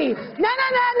with me. No.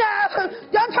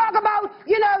 Don't talk about,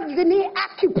 you need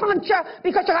acupuncture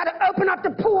because you got to open up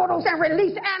the portals and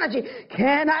release energy.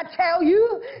 Can I tell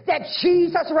you that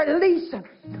Jesus released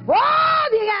all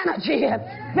the energy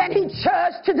when he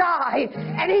chose to die?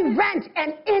 And he went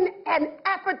and in an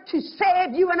effort to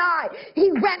save you and I,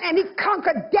 he went and he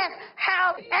conquered death,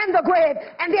 hell, and the grave.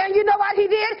 And then you know what he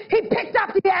did? He picked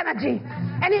up the energy.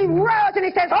 And he rose and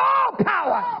he says, all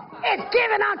power is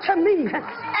given unto me.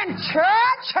 And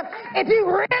church, if you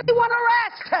really want to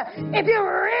rest, if you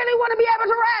really want to be able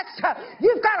to rest,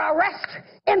 you've got to rest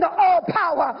in the all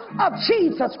power of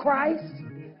Jesus Christ.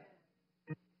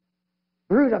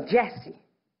 Root of Jesse.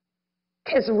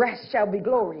 His rest shall be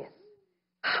glorious.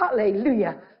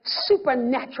 Hallelujah.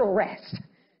 Supernatural rest.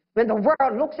 When the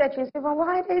world looks at you and says, well,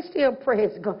 why are they still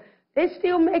praising God? They're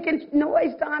still making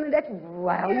noise down in that.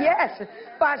 Well, yes.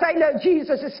 But I know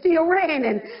Jesus is still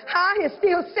reigning. He's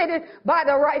still sitting by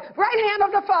the right hand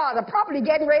of the Father, probably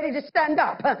getting ready to stand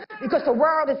up because the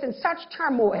world is in such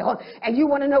turmoil. And you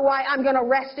want to know why I'm going to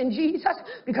rest in Jesus?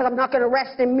 Because I'm not going to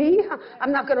rest in me.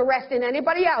 I'm not going to rest in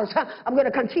anybody else. I'm going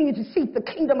to continue to seek the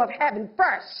kingdom of heaven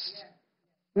first.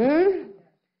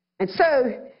 And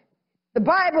so the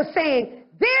Bible is saying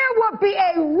there will be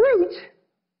a root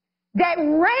that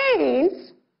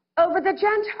reigns over the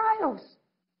Gentiles.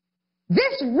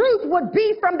 This root would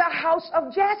be from the house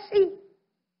of Jesse.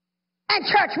 And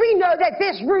church, we know that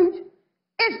this root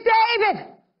is David.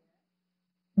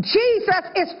 Jesus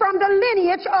is from the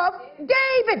lineage of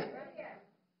David.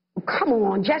 Come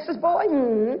on, Jesse's boy?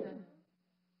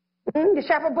 The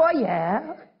shepherd boy?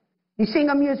 Yeah. You sing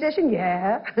a musician?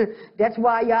 Yeah. That's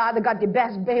why you either got the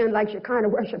best band like Shekinah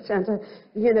Worship Center,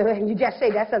 and you just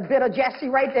say, that's a bit of Jesse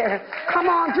right there. Come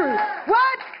on, Drew.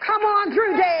 What? Come on,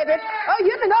 Drew, David. Oh,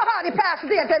 you know how the pastor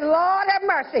did. I said, Lord have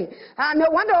mercy.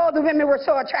 No wonder all the women were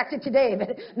so attracted to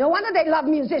David. No wonder they love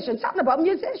musicians. Something about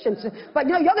musicians. But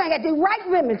you're going to get the right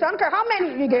women. So I don't care how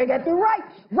many you're going to get the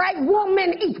right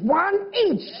woman each. One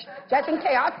each. Just in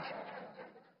chaos.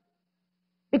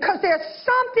 Because there's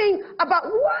something about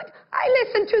what? I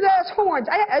listen to those horns.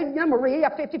 Maria,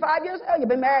 you're 55 years old. You've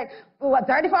been married for,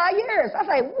 35 years. I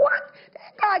say, what?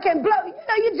 That guy can blow.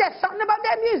 You just something about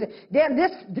that music. Then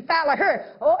this fella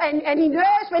heard. Oh, and he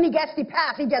knows when he gets the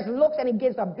pastor, he just looks and he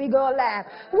gives a big old laugh.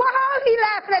 Why is he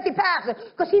laughing at the pastor?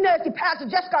 Because he knows the pastor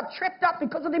just got tripped up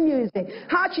because of the music.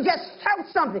 She just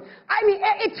shouts something. I mean,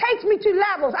 it takes me to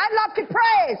levels. I love to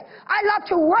praise. I love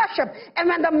to worship. And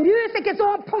when the music is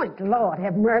on point, Lord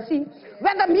have mercy.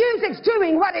 When the music's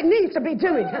doing what it needs to be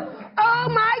doing, oh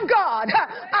my God,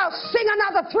 I'll sing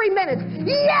another 3 minutes.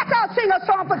 Yes, I'll sing a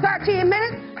song for 13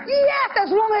 minutes. Yes,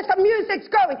 as long as the music's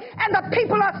going and the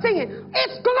people are singing.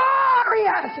 It's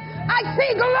glorious. I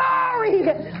see glory.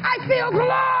 I feel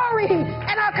glory.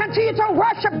 And I'll continue to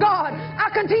worship God.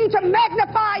 I'll continue to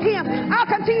magnify Him. I'll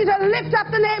continue to lift up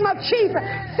the name of Jesus.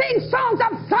 Sing songs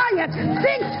of science.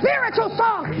 Sing spiritual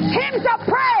songs. Hymns of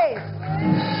praise.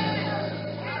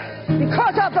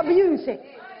 Because of the music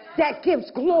that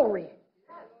gives glory.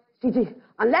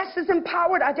 Unless it's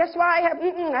empowered, that's why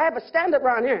I have a standard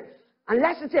around here.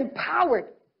 Unless it's empowered.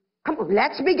 Come on,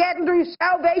 let's be getting through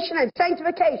salvation and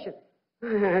sanctification.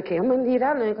 Okay, I'm going to leave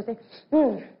that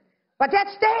alone. But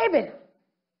that's David.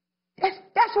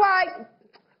 That's why,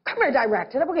 come here,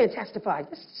 director. We're going to testify.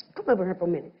 Just come over here for a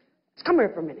minute. Just come here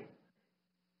for a minute.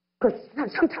 Because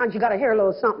sometimes you got to hear a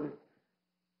little something.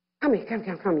 Come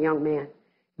here, come, young man.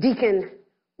 Deacon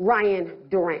Ryan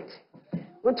Durant.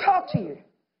 We'll talk to you.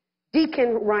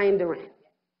 Deacon Ryan Durant.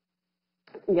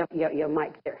 Your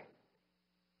mic there.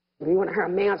 You want to hear a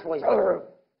man's voice. Okay.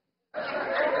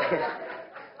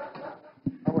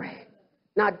 All right.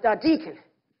 Now, Deacon,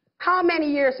 how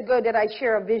many years ago did I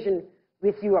share a vision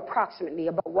with you approximately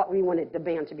about what we wanted the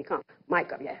band to become?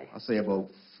 Mic up, yeah. I'll say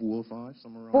about 4 or 5,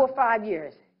 somewhere around. 4 or 5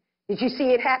 years. Did you see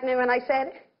it happening when I said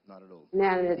it? Not at all.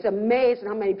 Now, it's amazing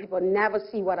how many people never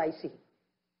see what I see.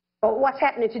 But what's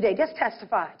happening today? Just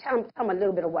testify. Tell them a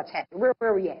little bit of what's happening. Where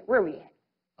are we at? Where are we at?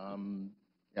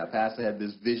 Pastor had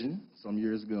this vision some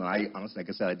years ago, and I honestly, like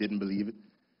I said, I didn't believe it.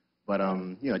 But,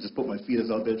 I just put my feelers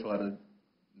out there, try to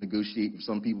negotiate with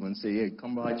some people and say, hey,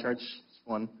 come by church, it's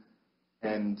fun.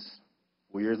 And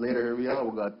 4 years later, here we are.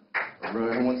 We got a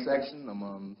row in one section.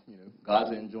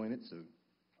 God's enjoying it, so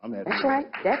I'm happy. That's right.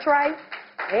 That's right.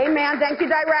 Amen. Thank you,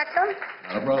 director.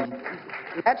 Not a problem.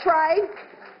 That's right.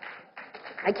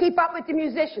 I keep up with the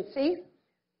musicians, see?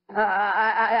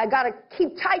 I got to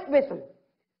keep tight with them.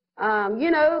 Come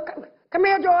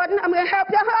here, Jordan. I'm going to help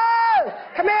you. Oh,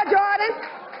 come here, Jordan.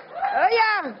 Oh,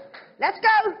 yeah. Let's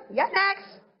go. You're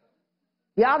next.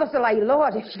 The others are like,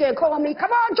 Lord, if she can't call me,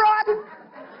 come on, Jordan.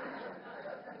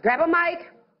 Grab a mic.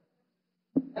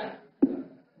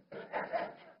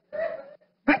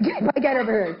 Get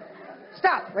over here.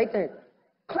 Stop right there.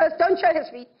 Close. Don't show his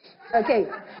feet. Okay.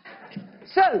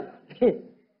 So,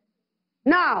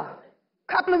 now,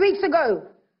 a couple of weeks ago,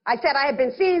 I said I had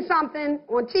been seeing something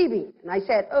on TV. And I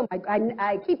said, oh,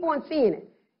 I keep on seeing it.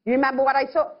 You remember what I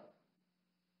saw?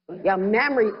 Your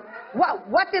memory.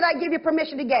 What did I give you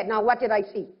permission to get? Now, what did I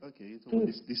see? Okay, you told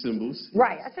me these symbols.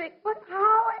 Right. I said, what?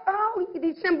 How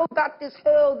these symbols got this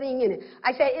whole thing in it?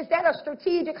 I said, is that a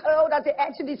strategic hole? Does it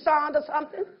actually sound or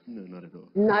something? No, not at all.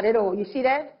 Not at all. You see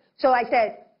that? So I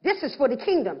said, this is for the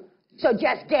kingdom. So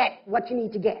just get what you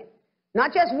need to get.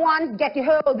 Not just one, get the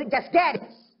whole, just get it.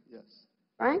 Yes.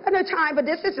 I ain't got no time for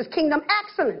this. This is kingdom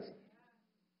excellence.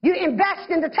 You invest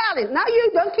in the talent. Now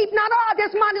you don't keep, not all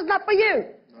this money is not for you,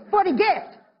 for the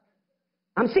gift.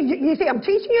 You see, I'm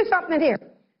teaching you something here.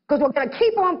 Because we're going to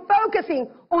keep on focusing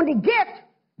on the gift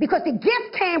because the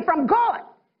gift came from God.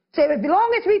 So as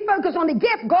long as we focus on the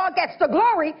gift, God gets the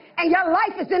glory and your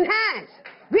life is enhanced.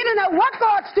 We don't know what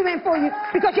God's doing for you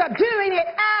because you're doing it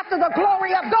after the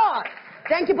glory of God.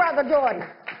 Thank you, Brother Jordan.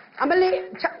 I'm going to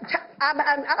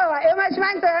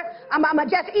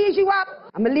just ease you up.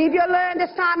 I'm going to leave you alone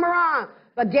this time around.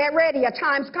 But get ready, your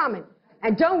time's coming.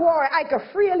 And don't worry, I can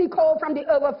freely call from the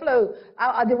overflow,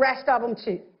 the rest of them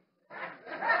too.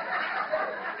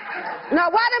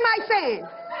 Now, what am I saying?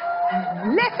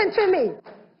 Listen to me.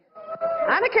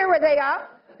 I don't care where they are,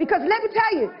 because let me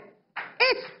tell you,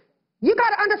 you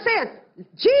got to understand,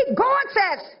 God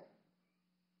says,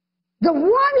 the one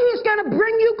who's going to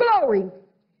bring you glory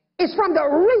is from the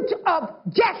root of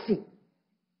Jesse.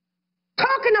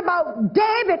 Talking about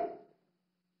David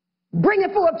bringing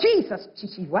forth Jesus.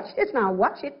 Watch this now,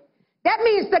 watch it. That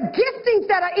means the giftings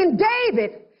that are in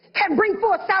David can bring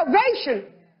forth salvation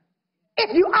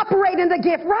if you operate in the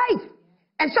gift right.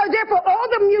 And so therefore all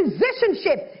the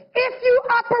musicianship, if you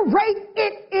operate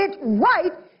it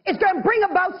right, it's going to bring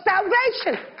about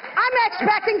salvation. I'm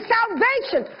expecting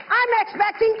salvation. I'm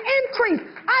expecting increase.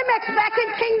 I'm expecting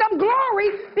kingdom glory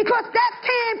because that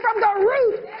came from the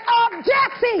root of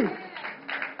Jesse.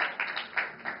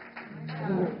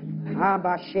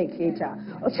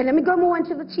 Okay, let me go more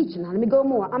into the teaching now. Let me go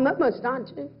more. I'm almost done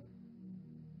too.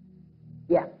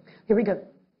 Yeah, here we go.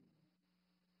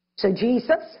 So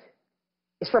Jesus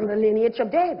is from the lineage of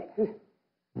David.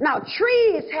 Now,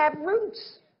 trees have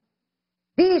roots.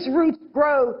 These roots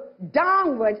grow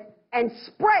downward and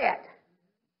spread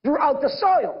throughout the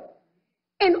soil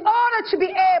in order to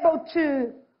be able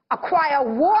to acquire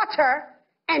water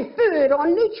and food or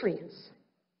nutrients.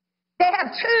 They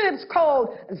have tubes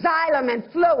called xylem and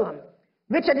phloem,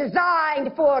 which are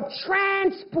designed for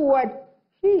transport,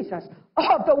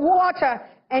 of the water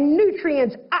and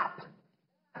nutrients up.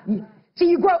 See,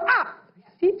 you grow up.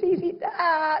 See,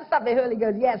 stop the Holy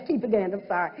Ghost. Yes, keep again. I'm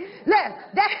sorry.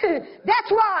 That's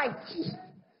why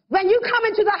when you come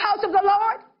into the house of the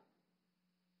Lord,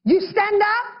 you stand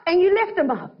up and you lift them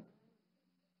up.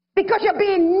 Because you're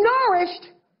being nourished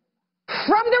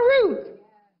from the root.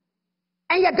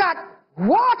 And you got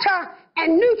water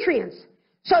and nutrients.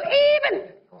 So even,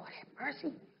 Lord have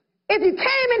mercy, if you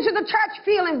came into the church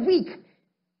feeling weak,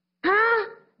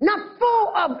 not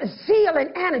full of zeal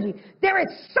and energy, there is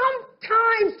some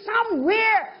time,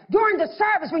 somewhere during the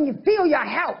service when you feel your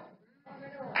help.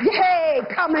 Yay,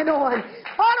 coming on.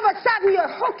 All of a sudden you're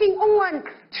hooking on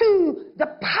to the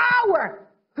power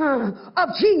of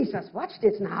Jesus. Watch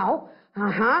this now.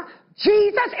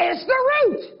 Jesus is the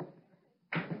root.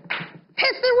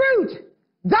 It's the root.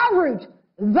 The root.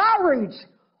 The root.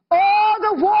 All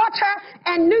the water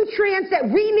and nutrients that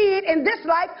we need in this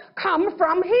life come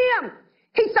from Him.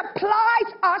 He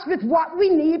supplies us with what we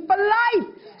need for life.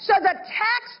 So the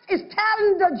text is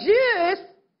telling the Jews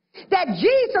that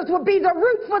Jesus will be the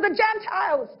root for the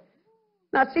Gentiles.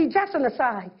 Now see, just on the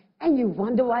side, and you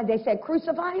wonder why they said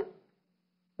crucify Him?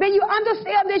 When you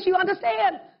understand this, you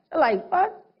understand. They're like,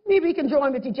 what? Maybe we can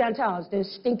join with the Gentiles. They're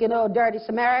stinking old dirty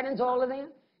Samaritans, all of them.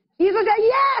 Jesus said,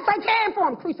 yes, I came for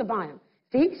Him. Crucify Him.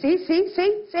 See?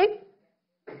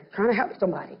 Trying to help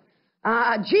somebody.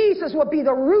 Jesus will be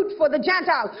the root for the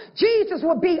Gentiles. Jesus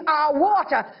will be our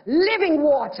water, living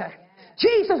water.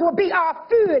 Jesus will be our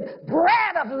food,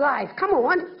 bread of life. Come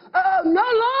on. No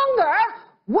longer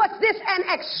was this an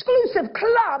exclusive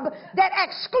club that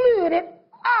excluded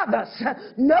others.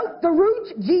 No, the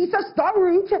root, Jesus, the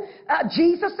root,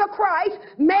 Jesus the Christ,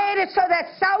 made it so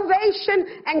that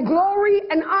salvation and glory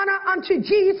and honor unto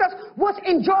Jesus was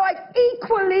enjoyed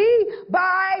equally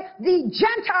by the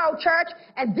Gentile church,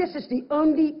 and this is the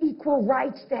only equal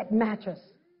rights that matters.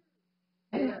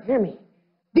 Hear me.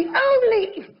 The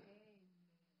only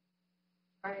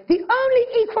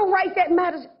equal right that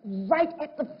matters right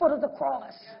at the foot of the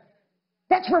cross.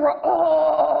 That's where we're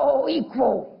all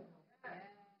equal.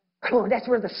 Come on, that's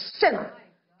where the sinner,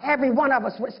 every one of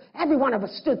us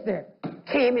stood there,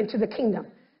 came into the kingdom.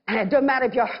 And it doesn't matter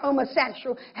if you're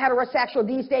homosexual, heterosexual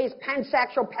these days,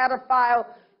 pansexual, pedophile,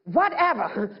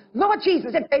 whatever, Lord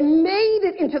Jesus, if they made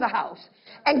it into the house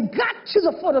and got to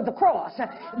the foot of the cross,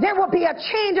 there will be a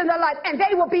change in their life, and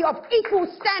they will be of equal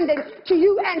standing to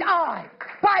you and I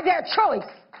by their choice.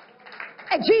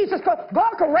 And Jesus,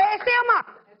 God can raise them up.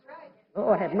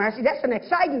 Oh, have mercy. That's an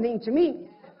exciting thing to me.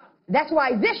 That's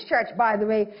why this church, by the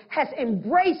way, has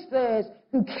embraced those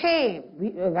who came.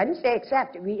 I didn't say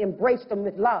accepted. We embraced them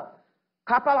with love.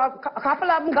 A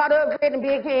couple of them got over it and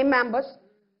became members.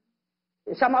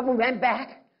 Some of them went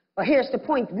back. But here's the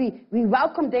point. We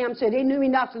welcomed them so they knew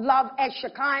enough love as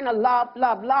Shekinah,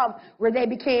 love, where they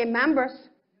became members.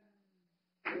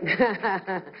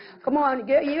 Come on,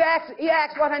 you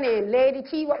ask what her name, Lady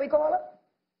T, what we call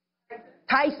her?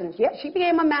 Tyson. Yeah, she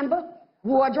became a member,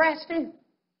 wore a dress too.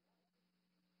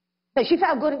 So she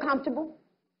felt good and comfortable.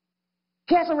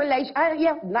 She has a relation.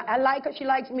 I like her. She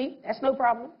likes me. That's no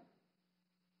problem.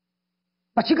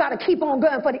 But you got to keep on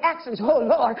going for the actions. Oh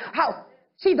Lord, how?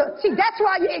 See, that's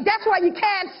why you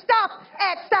can't stop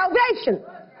at salvation.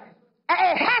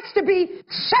 It has to be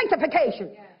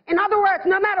sanctification. In other words,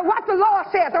 no matter what the law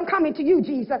says, I'm coming to you,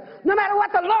 Jesus. No matter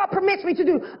what the law permits me to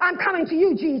do, I'm coming to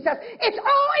you, Jesus. It's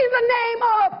all in the name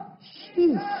of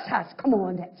Jesus. Come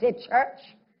on, that's it, church.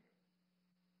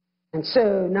 And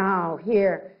so now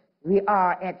here we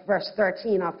are at verse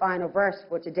 13, our final verse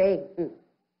for today.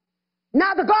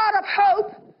 Now the God of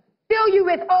hope fill you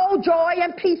with all joy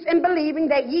and peace in believing,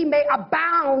 that ye may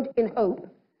abound in hope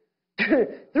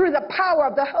through the power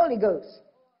of the Holy Ghost.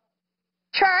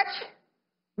 Church,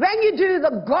 when you do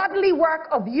the godly work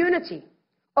of unity,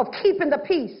 of keeping the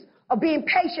peace, of being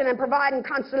patient and providing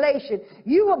consolation,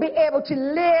 you will be able to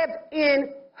live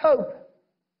in hope.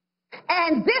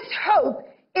 And this hope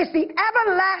is the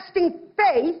everlasting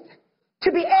faith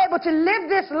to be able to live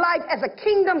this life as a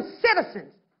kingdom citizen.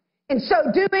 In so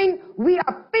doing, we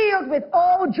are filled with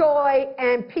all joy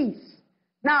and peace.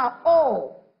 Now,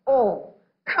 all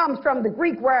comes from the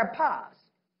Greek word pas,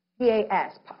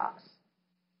 P-A-S, pas.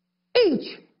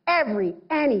 Each, every,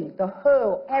 any, the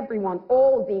whole, everyone,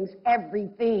 all things,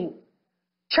 everything.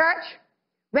 Church,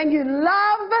 when you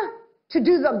love to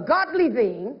do the godly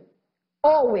thing,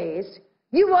 always,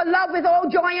 you will love with all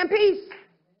joy and peace.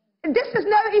 And this is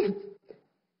no easy.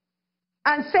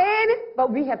 I'm saying it,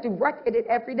 but we have to work at it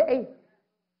every day.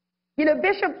 You know,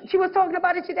 Bishop, she was talking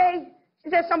about it today. She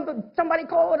said somebody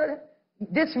called her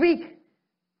this week,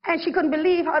 and she couldn't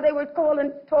believe how they were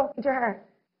talking to her.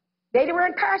 They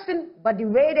weren't cursing, but the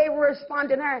way they were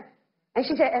responding to her. And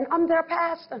she said, and I'm their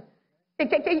pastor.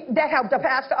 That helped the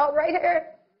pastor out right here.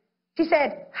 She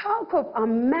said, how could a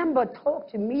member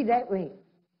talk to me that way?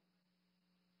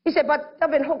 He said, but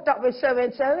I've been hooked up with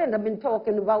so-and-so, and they've been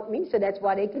talking about me, so that's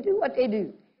why they can do what they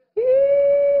do.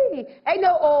 Ain't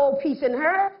no all peace in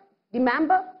her,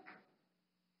 remember?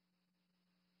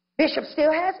 Bishop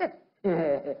still has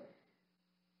it.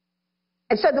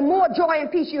 And so the more joy and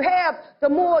peace you have, the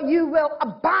more you will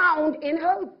abound in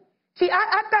hope. See,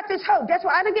 I've got this hope. That's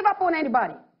why I don't give up on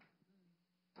anybody.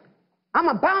 I'm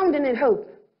abounding in hope.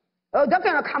 Oh, they're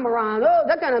going to come around. Oh,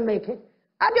 they're going to make it.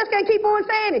 I'm just going to keep on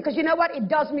saying it, because you know what? It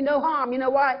does me no harm. You know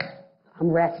why?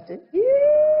 I'm resting.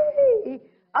 Yay.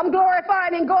 I'm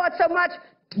glorifying in God so much,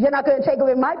 you're not going to take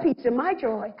away my peace and my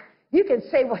joy. You can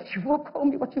say what you want, call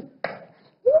me what you...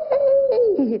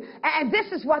 Yay. And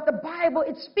this is what the Bible,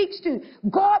 it speaks to.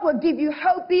 God will give you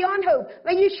hope beyond hope.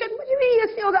 When you shouldn't, what do you mean you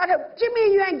still got hope? What do you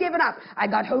mean you ain't giving up? I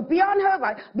got hope beyond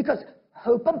hope. Because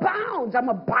hope abounds. I'm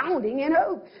abounding in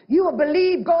hope. You will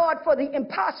believe God for the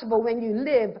impossible when you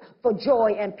live for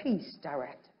joy and peace,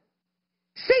 director.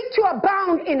 Seek to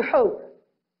abound in hope.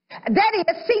 That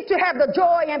is, seek to have the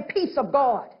joy and peace of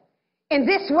God. In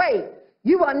this way,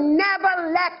 you will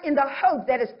never lack in the hope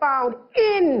that is found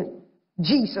in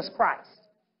Jesus Christ.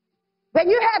 When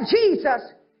you have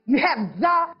Jesus, you have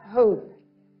the hope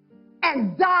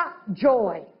and the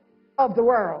joy of the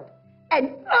world.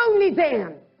 And only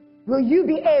then will you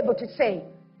be able to say,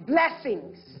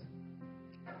 blessings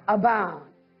abound.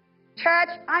 Church,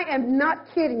 I am not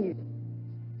kidding you.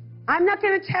 I'm not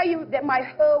going to tell you that my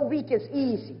whole week is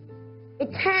easy. It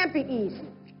can't be easy.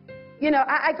 You know,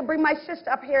 I could bring my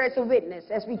sister up here as a witness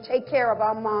as we take care of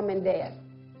our mom and dad.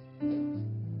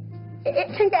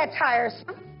 It can get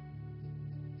tiresome,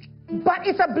 but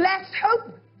it's a blessed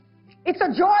hope. It's a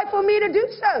joy for me to do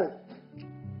so.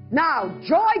 Now,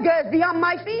 joy goes beyond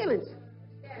my feelings.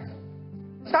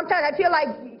 Sometimes I feel like,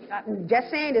 just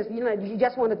saying this, you know, you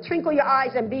just want to twinkle your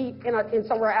eyes and be in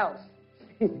somewhere else.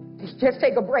 Just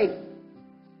take a break.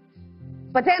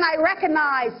 But then I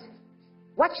recognize,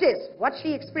 watch this, what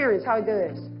she experienced, how it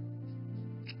goes.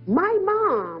 My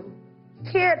mom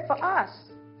cared for us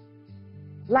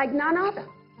like none other.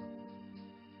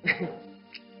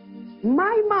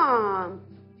 My mom,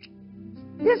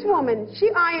 this woman, she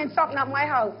irons something up my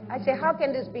house. I say, how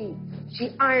can this be?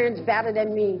 She irons better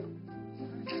than me.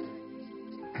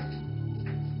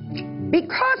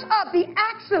 Because of the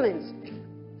excellence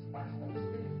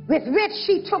with which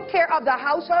she took care of the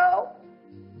household,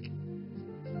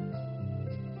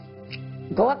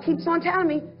 God keeps on telling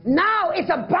me, now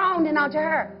it's abounding unto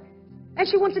her. And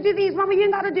she wants to do these. Mama, you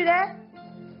ain't got to do that.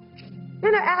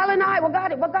 You know, Al and I, we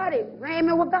got it.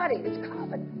 Raymond, we got it. It's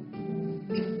covered.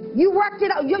 You worked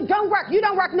it out. You don't work. You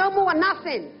don't work no more,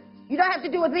 nothing. You don't have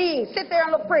to do a thing. Sit there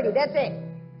and look pretty. That's it.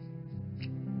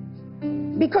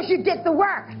 Because you did the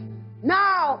work.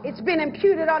 Now it's been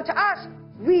imputed unto us.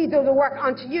 We do the work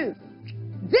unto you.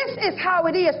 This is how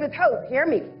it is with hope. Hear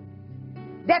me.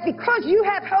 That because you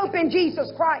have hope in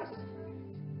Jesus Christ,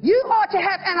 you ought to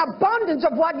have an abundance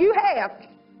of what you have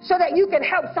so that you can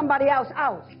help somebody else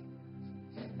out.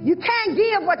 You can't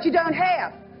give what you don't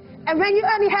have. And when you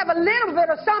only have a little bit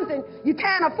of something, you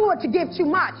can't afford to give too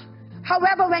much.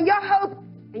 However, when your hope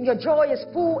and your joy is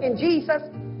full in Jesus,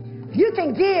 you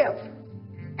can give,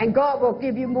 and God will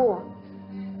give you more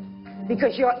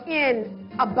because you're in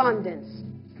abundance.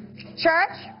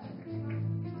 Church,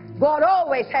 God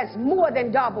always has more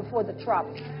than double for the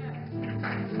trouble.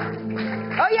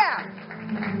 Oh, yeah.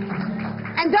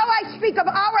 And though I speak of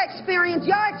our experience,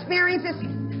 your experience is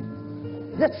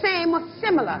the same or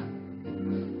similar.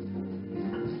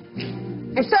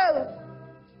 And so,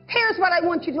 here's what I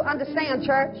want you to understand,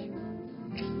 church.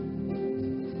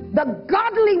 The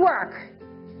godly work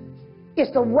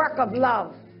is the work of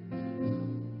love.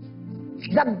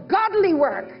 The godly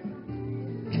work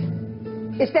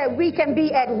is that we can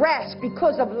be at rest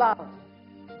because of love.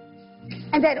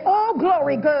 And that all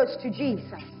glory goes to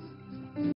Jesus.